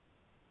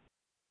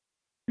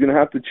 You're going to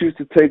have to choose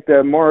to take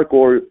that mark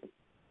or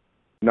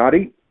not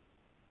eat.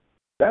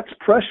 That's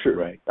pressure.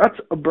 Right. That's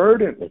a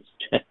burden.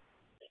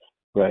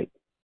 Right.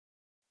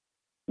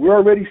 We're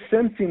already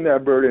sensing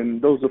that burden,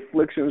 those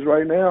afflictions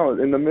right now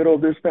in the middle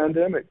of this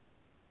pandemic.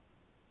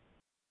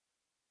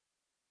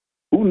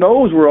 Who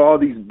knows where all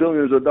these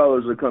billions of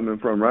dollars are coming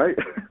from, right?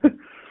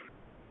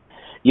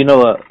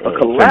 Fernando,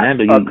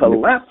 a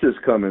collapse is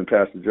coming,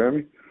 Pastor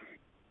Jeremy.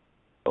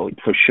 Oh,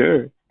 for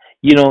sure.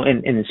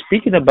 And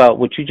speaking about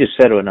what you just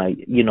said tonight,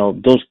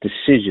 those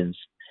decisions.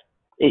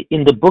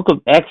 In the book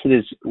of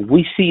Exodus,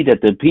 we see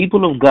that the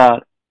people of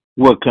God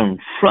were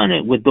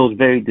confronted with those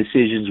very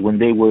decisions when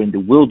they were in the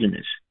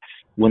wilderness,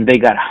 when they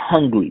got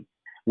hungry,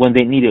 when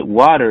they needed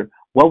water.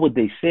 What would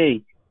they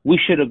say? We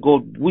should have go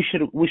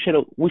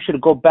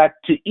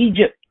back to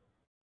Egypt,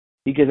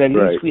 because at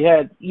least we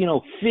had,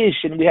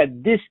 fish, and we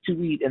had this to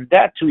eat and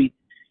that to eat.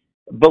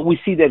 But we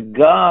see that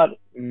God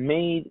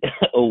made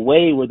a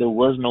way where there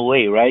was no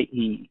way, right?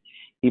 He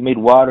made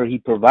water, he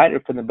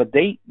provided for them, but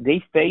they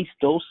faced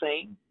those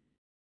same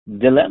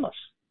dilemmas,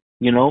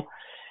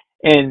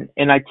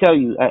 And I tell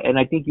you, and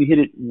I think you hit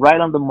it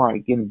right on the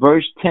mark. In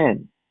verse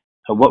 10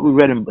 of what we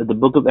read in the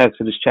book of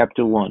Exodus,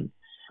 chapter 1,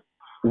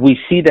 we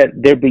see that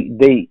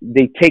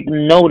they take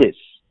notice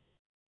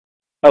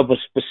of a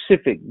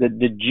specific, the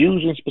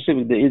Jews in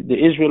specific,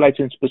 the Israelites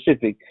in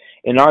specific,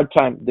 in our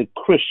time, the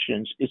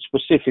Christians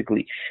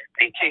specifically,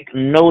 they take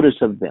notice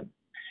of them.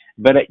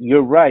 But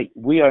you're right,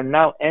 we are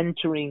now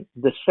entering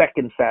the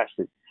second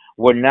facet,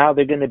 where now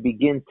they're going to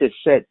begin to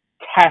set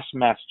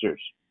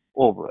taskmasters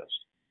over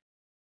us,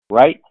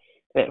 right?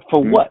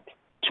 For Mhm. what?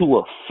 To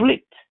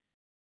afflict,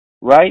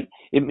 right?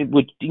 It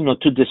would,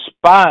 to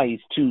despise,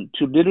 to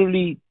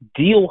literally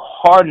deal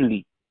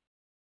hardly,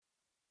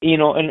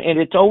 and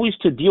it's always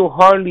to deal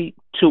hardly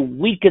to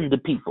weaken the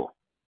people,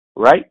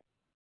 right?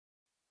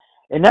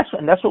 And that's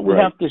what we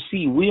Right. have to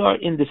see. We are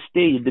in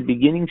the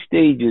beginning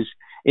stages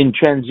in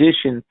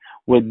transition,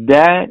 where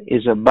that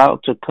is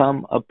about to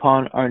come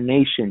upon our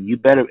nation.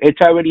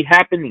 It's already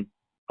happening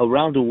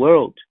around the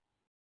world.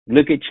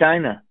 Look at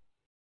China.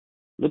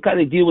 Look how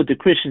they deal with the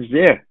Christians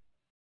there.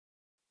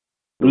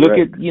 Look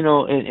Correct. at,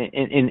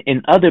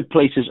 in other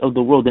places of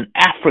the world, in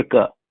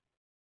Africa,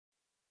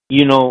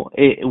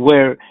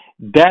 where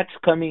that's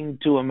coming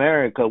to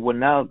America, where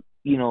now,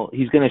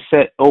 he's going to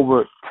set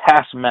over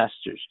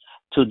taskmasters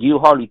to deal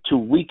hardly, to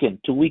weaken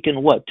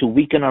what? To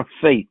weaken our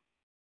faith,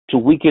 to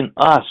weaken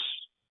us,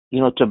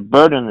 to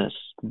burden us,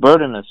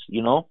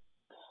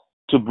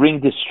 to bring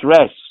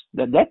distress.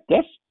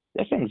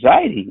 That's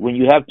anxiety when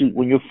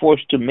you're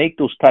forced to make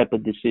those type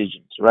of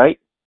decisions, right?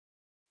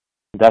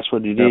 That's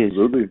what it is.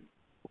 Absolutely.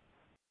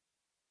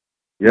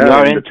 We Yeah,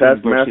 are and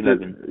entering verse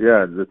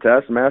 11. the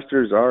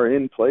taskmasters are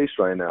in place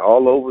right now,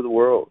 all over the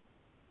world.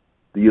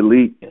 The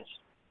elite, Yes.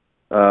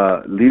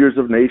 leaders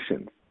of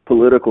nations,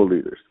 political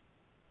leaders.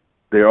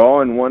 They're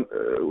all in one.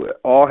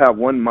 All have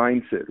one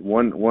mindset,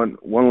 one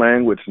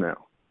language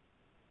now,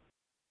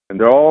 and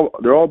they're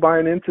all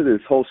buying into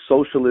this whole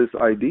socialist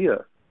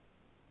idea.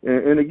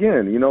 And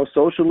again,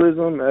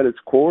 socialism at its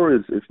core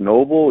is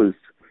noble.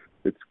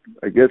 It's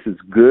I guess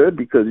it's good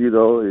because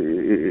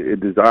it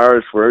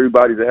desires for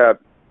everybody to have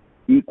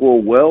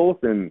equal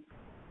wealth and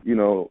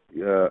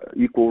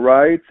equal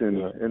rights,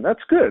 and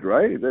that's good,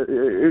 right?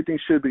 Everything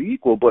should be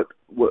equal. But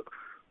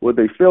what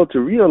they fail to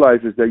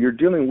realize is that you're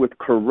dealing with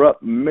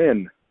corrupt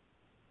men.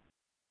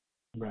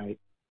 Right.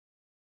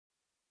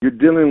 You're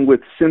dealing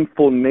with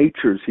sinful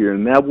natures here,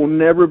 and that will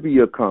never be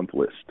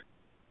accomplished.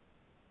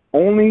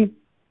 Only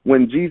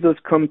when Jesus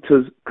comes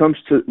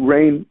to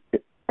reign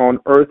on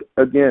earth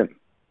again,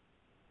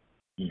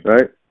 Mm-hmm.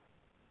 right?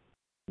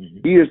 Mm-hmm.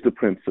 He is the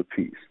Prince of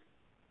Peace.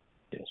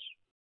 Yes.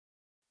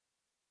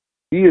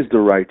 He is the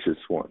righteous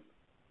one.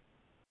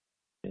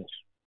 Yes.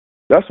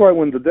 That's why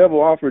when the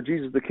devil offered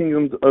Jesus the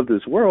kingdoms of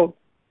this world,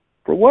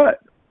 for what?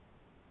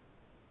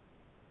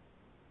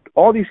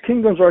 All these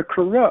kingdoms are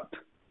corrupt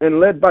and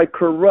led by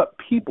corrupt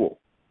people.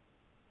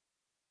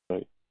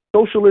 Right.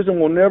 Socialism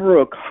will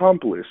never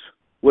accomplish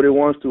what it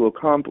wants to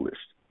accomplish.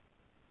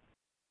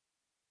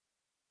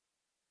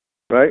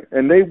 Right?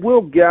 And they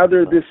will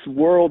gather this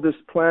world, this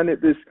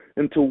planet, this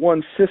into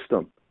one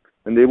system.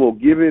 And they will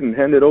give it and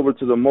hand it over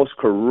to the most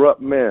corrupt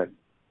man,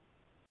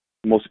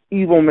 the most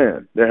evil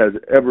man that has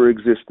ever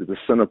existed, the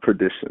son of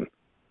perdition.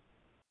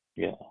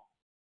 Yeah.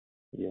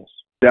 Yes.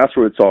 That's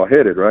where it's all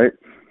headed, right?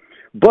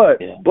 But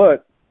Yeah.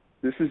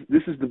 this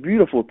is the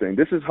beautiful thing.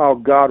 This is how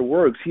God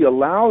works. He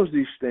allows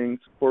these things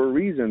for a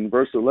reason.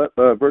 Verse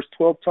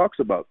 12 talks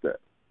about that.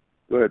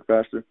 Go ahead,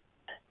 Pastor.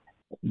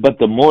 But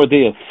the more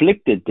they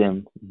afflicted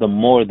them, the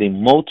more they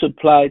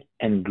multiplied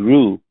and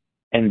grew,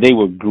 and they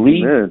were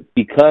grieved Amen.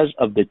 because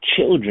of the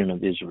children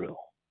of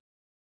Israel.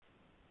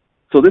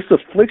 So this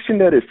affliction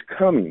that is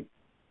coming,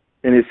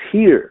 and it's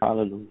here.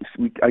 Hallelujah.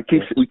 We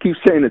keep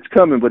saying it's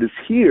coming, but it's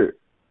here.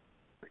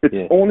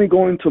 It's only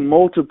going to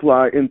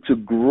multiply and to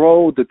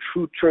grow the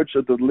true church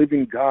of the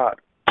living God,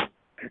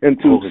 and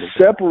to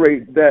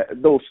separate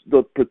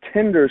the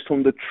pretenders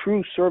from the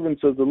true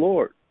servants of the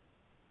Lord.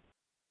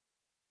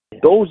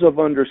 Those of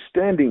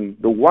understanding,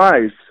 the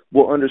wise,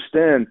 will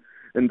understand,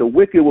 and the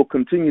wicked will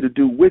continue to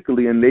do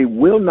wickedly, and they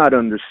will not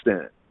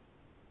understand.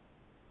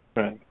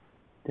 Right.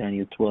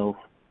 Daniel 12.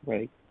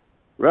 Right.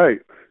 Right.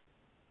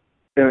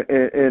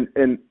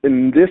 And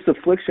this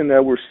affliction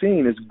that we're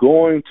seeing is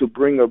going to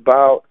bring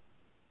about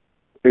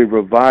a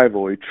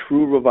revival, a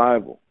true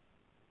revival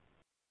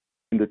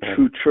in the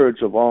true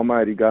church of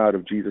Almighty God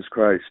of Jesus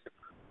Christ.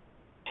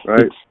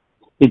 Right?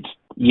 It's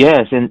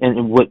yes,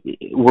 and what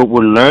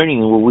we're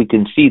learning and what we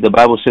can see, the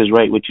Bible says,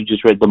 right, what you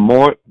just read,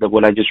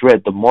 what I just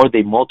read, the more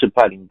they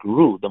multiplied and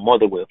grew, the more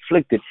they were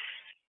afflicted.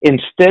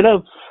 Instead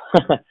of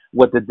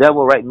what the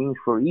devil, right, means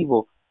for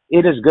evil,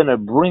 it is going to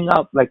bring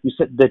up, like you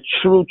said, the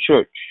true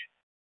church.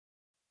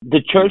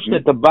 The church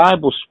that the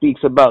Bible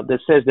speaks about, that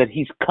says that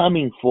he's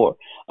coming for,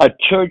 a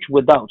church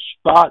without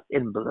spot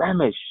and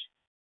blemish,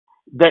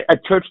 that a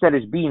church that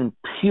is being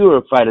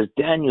purified, as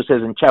Daniel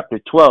says in chapter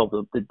 12,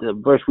 the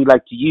verse we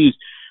like to use,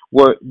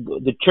 where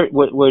the church,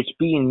 where it's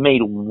being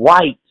made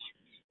white,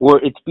 where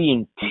it's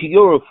being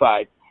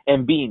purified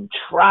and being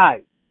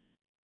tried.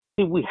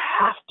 See, we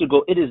have to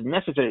go. It is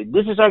necessary.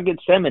 This is our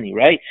Gethsemane,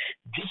 right?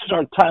 This is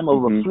our time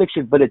of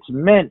affliction, but it's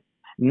meant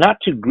not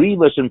to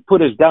grieve us and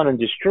put us down and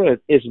destroy us.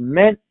 It's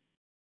meant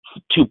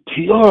to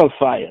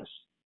purify us.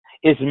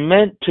 is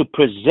meant to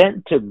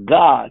present to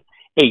God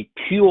a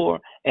pure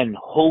and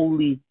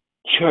holy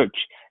church.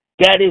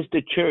 That is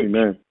the church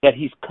Amen. that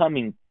he's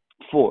coming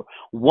for.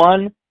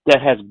 One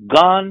that has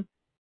gone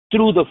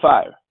through the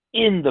fire,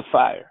 in the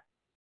fire.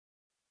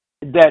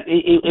 That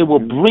it will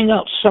bring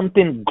out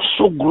something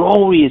so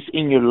glorious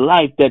in your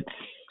life that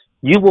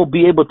you will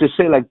be able to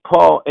say, like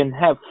Paul, and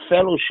have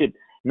fellowship,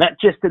 not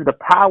just in the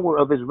power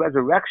of his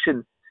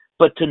resurrection,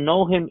 but to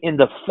know him in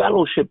the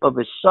fellowship of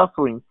his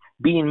suffering,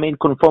 being made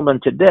conform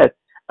unto death.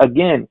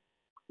 Again,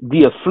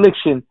 the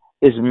affliction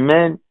is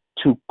meant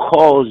to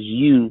cause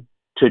you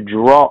to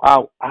draw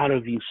out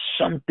of you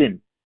something.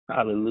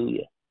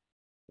 Hallelujah.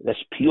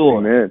 That's pure.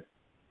 Amen.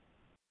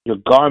 Your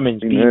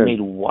garments being Amen.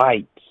 made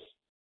white.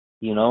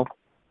 You know?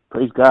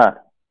 Praise God.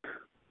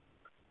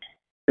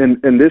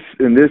 And this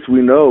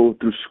we know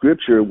through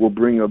Scripture will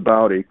bring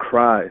about a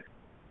cry,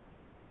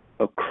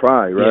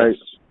 right? Yes.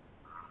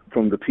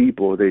 From the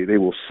people. They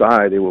will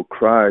sigh, they will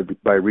cry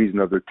by reason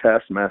of their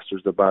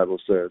taskmasters, the Bible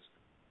says,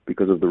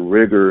 because of the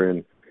rigor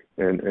and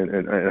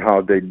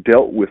how they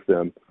dealt with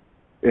them.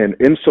 And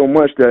in so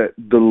much that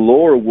the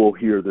Lord will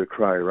hear their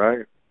cry,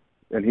 right?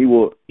 And he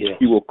will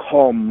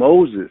call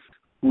Moses,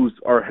 who's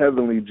our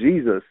heavenly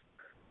Jesus,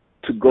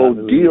 to go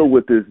Hallelujah. deal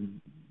with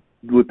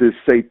this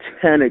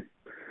satanic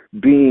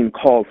being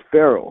called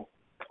Pharaoh.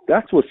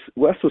 That's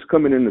what's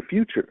coming in the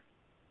future.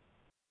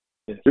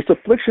 Yes. This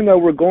affliction that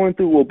we're going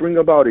through will bring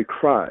about a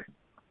cry.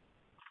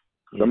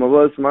 Yes. Some of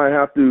us might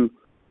have to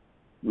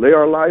lay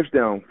our lives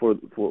down for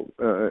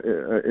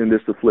in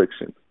this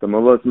affliction. Some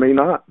of us may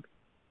not.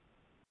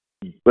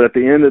 But at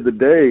the end of the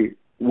day,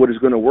 what is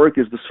going to work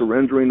is the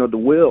surrendering of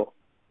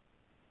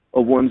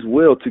one's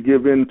will to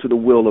give in to the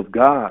will of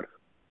God.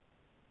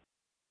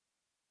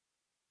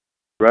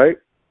 Right?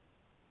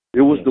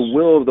 It was the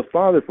will of the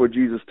Father for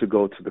Jesus to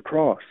go to the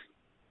cross.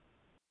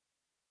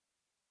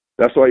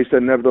 That's why he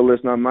said,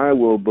 nevertheless, not my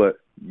will, but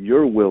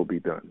your will be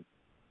done.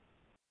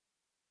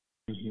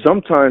 Mm-hmm.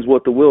 Sometimes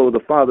what the will of the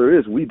Father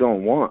is, we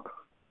don't want.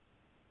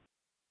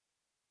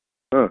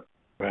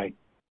 Right.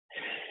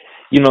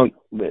 You know,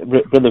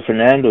 Brother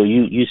Fernando,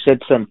 you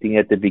said something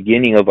at the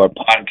beginning of our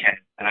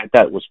podcast that I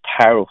thought was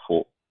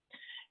powerful.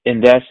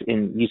 And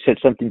you said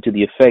something to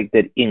the effect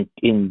that in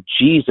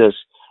Jesus,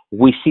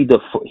 we see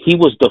he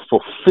was the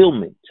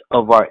fulfillment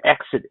of our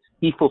exodus.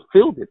 He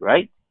fulfilled it,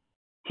 right?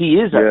 He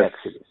is our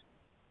exodus.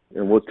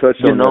 And we'll touch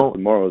on that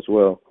tomorrow as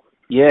well.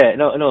 Yeah,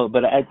 no,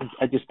 but I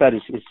just thought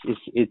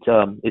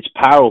it's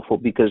powerful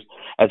because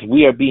as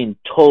we are being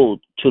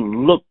told to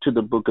look to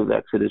the book of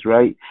Exodus,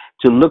 right?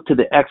 To look to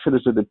the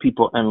Exodus of the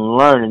people and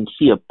learn and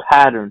see a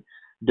pattern.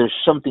 There's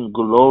something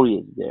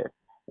glorious there.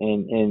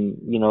 And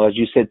you know, as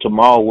you said,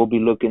 tomorrow we'll be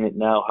looking at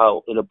now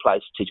how it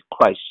applies to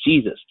Christ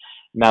Jesus.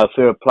 Now, if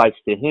it applies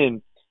to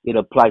him, it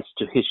applies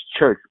to his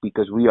church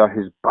because we are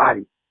his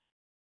body.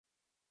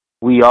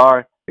 We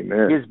are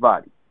his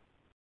body.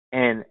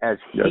 And as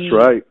he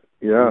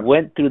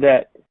went through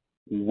that,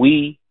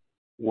 we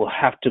will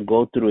have to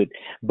go through it.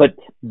 But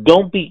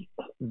don't let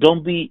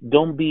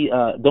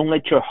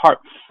your heart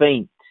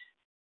faint.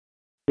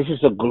 This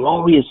is a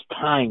glorious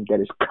time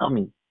that is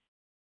coming.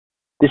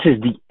 This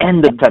is the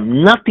end of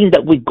time. Nothing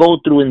that we go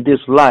through in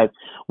this life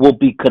will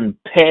be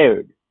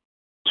compared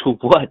to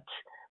what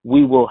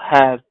we will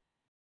have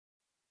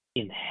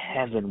in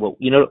heaven. Well,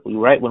 you know,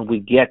 right when we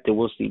get there,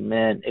 we'll see,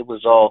 man, it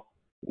was all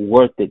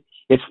worth it.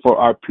 It's for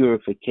our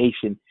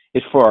purification.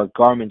 It's for our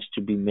garments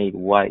to be made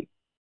white.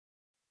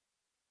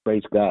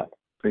 Praise God.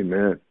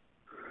 Amen.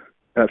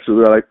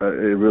 Absolutely.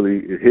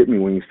 It hit me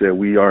when you said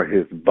we are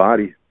his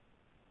body.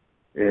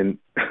 And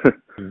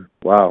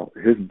wow,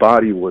 his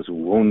body was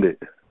wounded.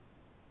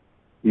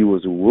 He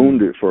was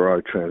wounded for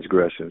our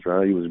transgressions,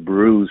 right? He was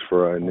bruised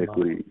for our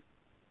iniquity.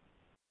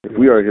 If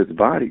we are his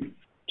body,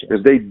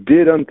 if they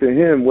did unto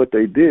him what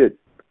they did,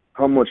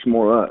 how much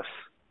more us?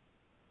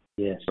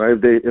 Yes. Right?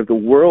 If the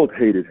world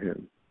hated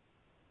him,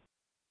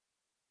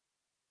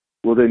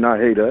 will they not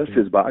hate us,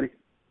 his body?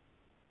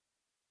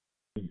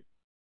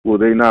 Will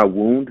they not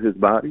wound his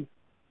body?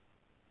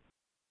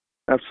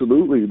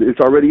 Absolutely. It's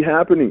already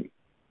happening.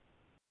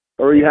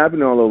 Already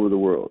happening all over the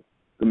world.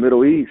 The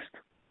Middle East,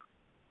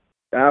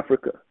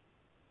 Africa,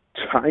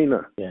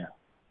 China. Yeah.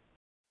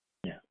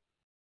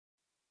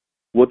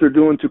 What they're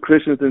doing to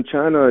Christians in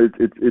China,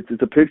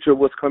 it's a picture of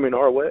what's coming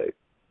our way.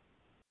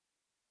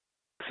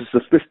 It's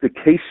a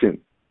sophistication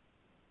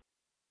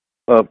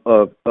of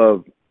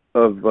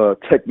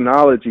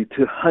technology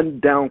to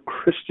hunt down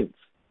Christians.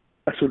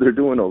 That's what they're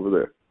doing over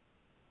there.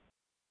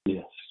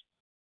 Yes.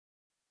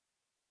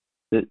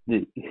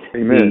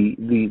 Amen.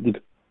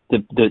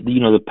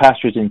 The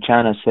pastors in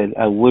China said,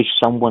 I wish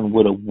someone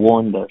would have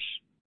warned us.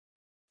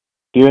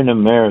 Here in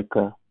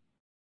America,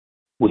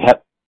 we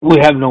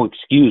have no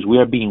excuse. We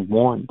are being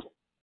warned.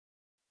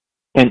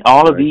 And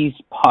all of these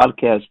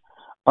podcasts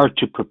are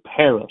to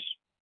prepare us.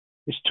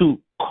 It's to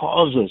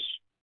cause us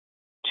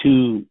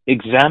to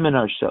examine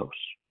ourselves,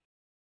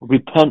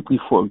 repent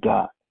before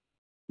God.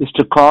 It's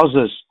to cause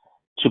us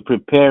to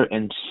prepare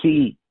and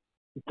see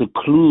the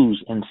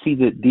clues and see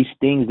these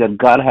things that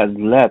God has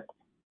left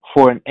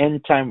for an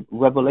end time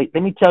revelation.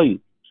 Let me tell you,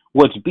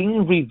 what's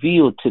being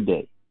revealed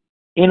today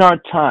in our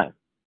time,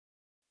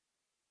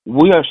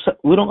 we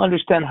don't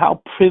understand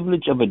how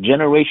privileged of a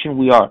generation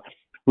we are.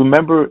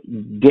 Remember,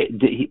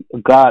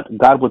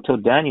 God will tell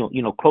Daniel,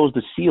 close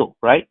the seal,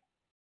 right?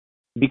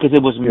 Because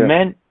it was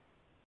meant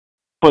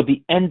for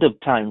the end of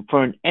time,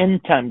 for an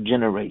end time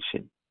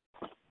generation,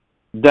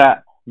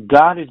 that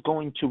God is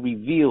going to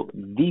reveal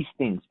these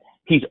things.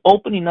 He's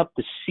opening up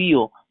the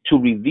seal to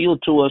reveal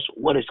to us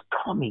what is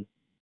coming,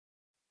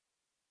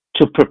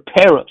 to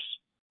prepare us.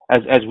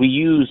 As we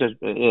use,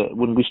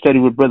 when we study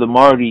with Brother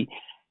Marty,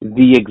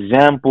 the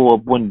example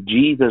of when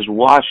Jesus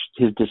washed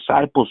his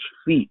disciples'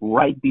 feet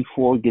right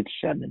before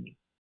Gethsemane.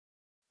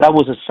 That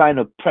was a sign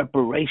of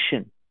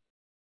preparation.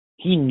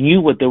 He knew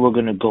what they were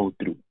going to go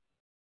through.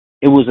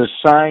 It was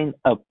a sign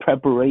of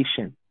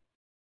preparation.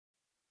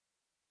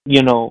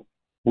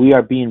 We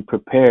are being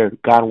prepared.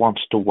 God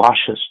wants to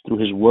wash us through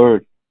his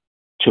word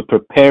to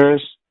prepare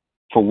us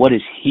for what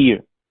is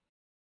here.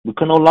 We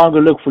can no longer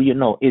look for,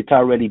 it's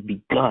already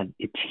begun.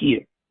 It's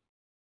here.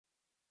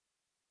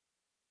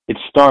 It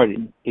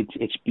started.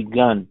 It's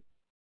begun.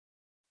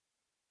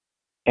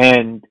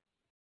 And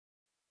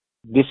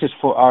this is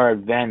for our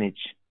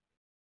advantage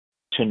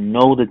to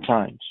know the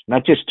times.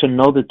 Not just to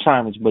know the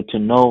times, but to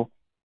know,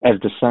 as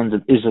the sons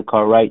of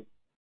Issachar, right?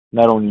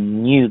 Not only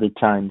knew the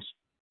times,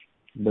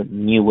 but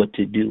knew what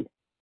to do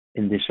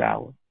in this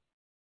hour.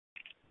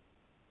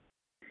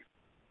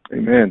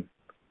 Amen.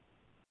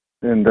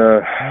 And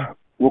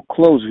we'll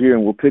close here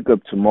and we'll pick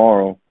up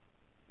tomorrow.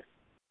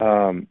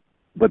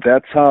 But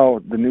that's how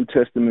the New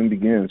Testament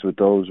begins, with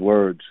those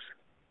words,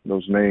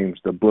 those names,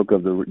 the book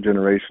of the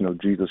generation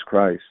of Jesus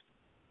Christ,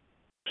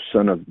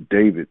 son of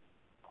David,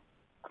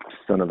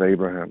 son of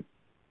Abraham.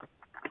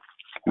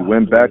 We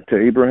went back to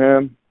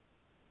Abraham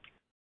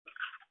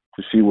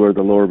to see where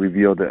the Lord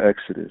revealed the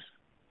Exodus,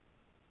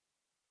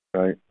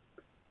 right?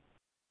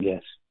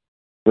 Yes.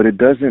 But it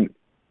doesn't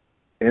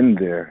end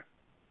there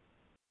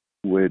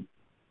with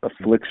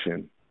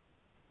affliction.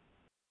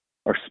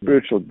 Our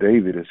spiritual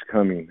David is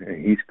coming,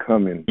 and he's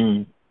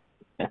coming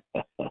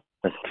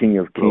as King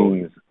of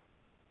Kings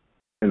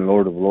and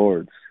Lord of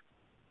Lords.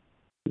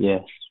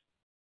 Yes.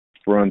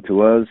 For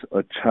unto us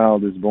a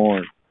child is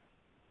born,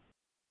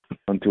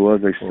 unto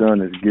us a son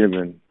is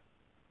given,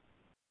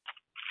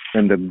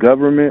 and the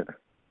government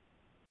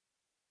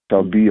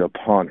shall be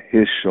upon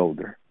his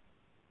shoulder.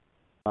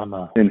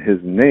 And his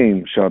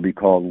name shall be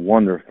called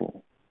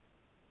Wonderful,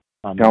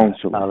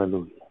 Counselor,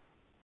 Hallelujah.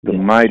 the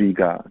Mighty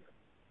God,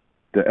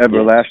 the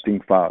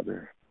Everlasting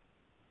Father,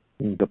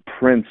 the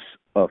Prince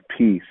of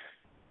Peace.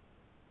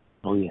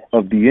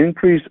 Of the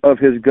increase of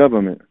his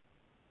government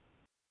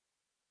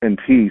and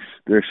peace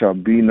there shall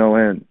be no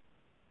end,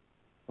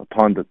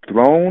 upon the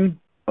throne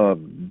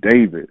of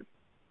David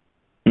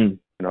and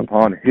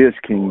upon his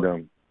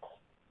kingdom,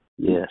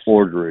 to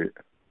order it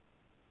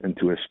and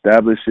to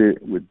establish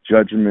it with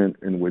judgment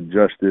and with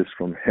justice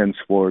from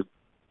henceforth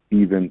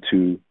even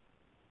to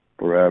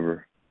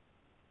forever.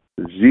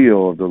 The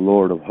zeal of the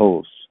Lord of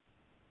hosts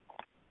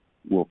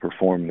will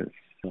perform this.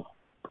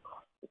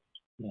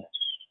 Yes.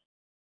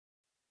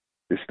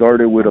 It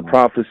started with a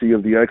prophecy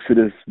of the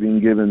Exodus being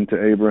given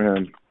to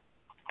Abraham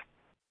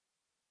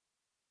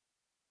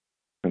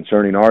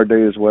concerning our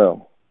day as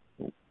well.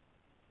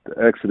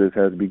 The Exodus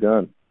has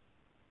begun.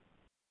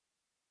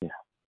 Yeah.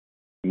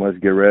 We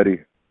must get ready.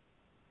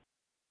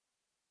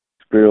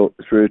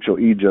 Spiritual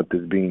Egypt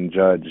is being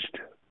judged.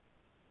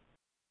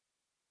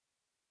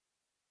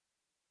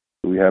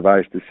 We have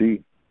eyes to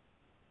see.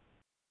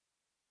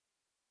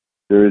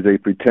 There is a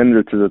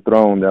pretender to the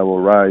throne that will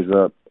rise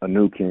up, a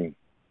new king.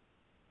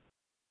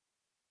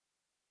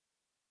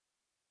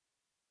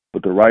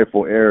 But the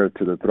rightful heir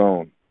to the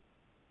throne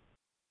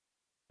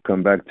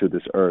come back to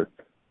this earth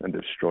and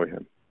destroy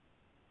him.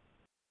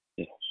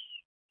 Yes.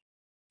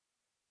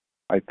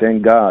 I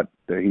thank God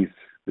that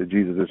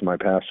Jesus is my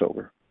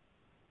Passover.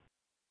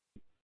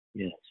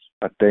 Yes.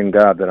 I thank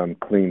God that I'm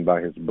clean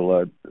by his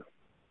blood.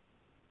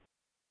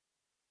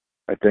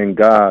 I thank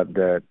God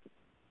that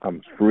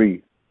I'm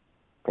free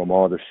from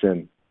all the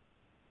sin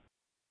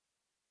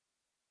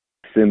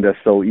that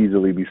so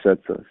easily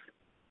besets us.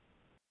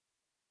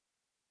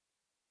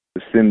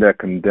 The sin that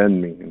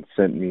condemned me and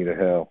sent me to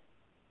hell.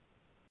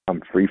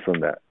 I'm free from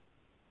that.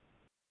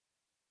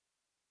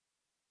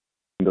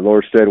 And the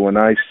Lord said, when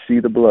I see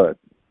the blood,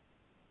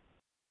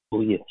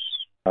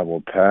 I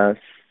will pass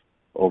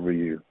over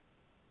you.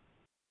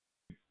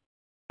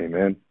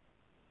 Amen.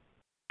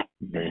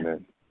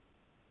 Amen.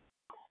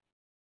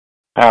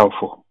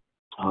 Powerful.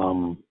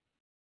 I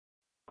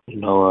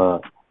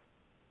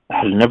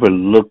had never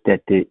looked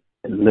at this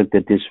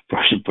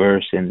first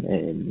verse,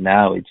 and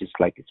now it just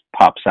like it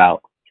pops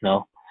out.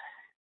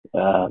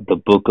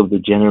 The book of the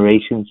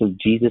generations of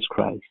Jesus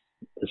Christ,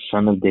 the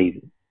son of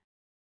David,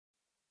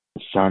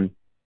 the son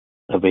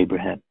of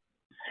Abraham.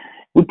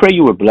 We pray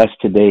you were blessed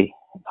today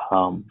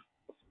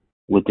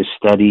with the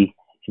study,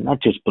 and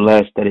not just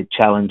blessed that it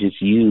challenges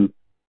you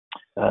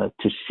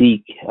to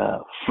seek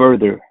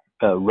further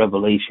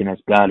revelation as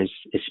God is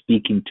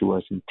speaking to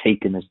us and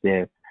taking us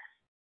there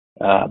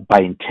by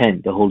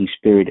intent. The Holy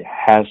Spirit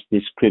has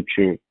this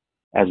scripture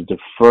as the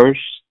first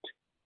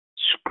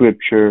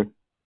scripture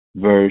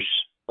verse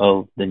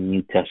of the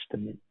New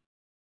Testament.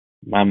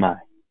 My.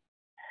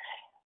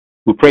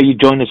 We pray you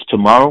join us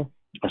tomorrow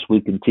as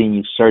we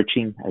continue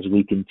searching, as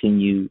we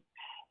continue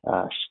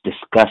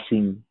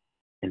discussing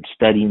and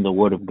studying the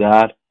Word of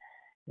God.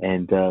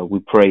 And we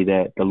pray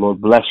that the Lord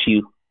bless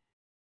you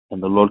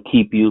and the Lord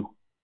keep you.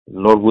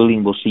 Lord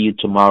willing, we'll see you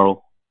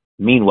tomorrow.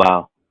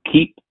 Meanwhile,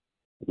 keep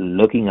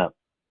looking up.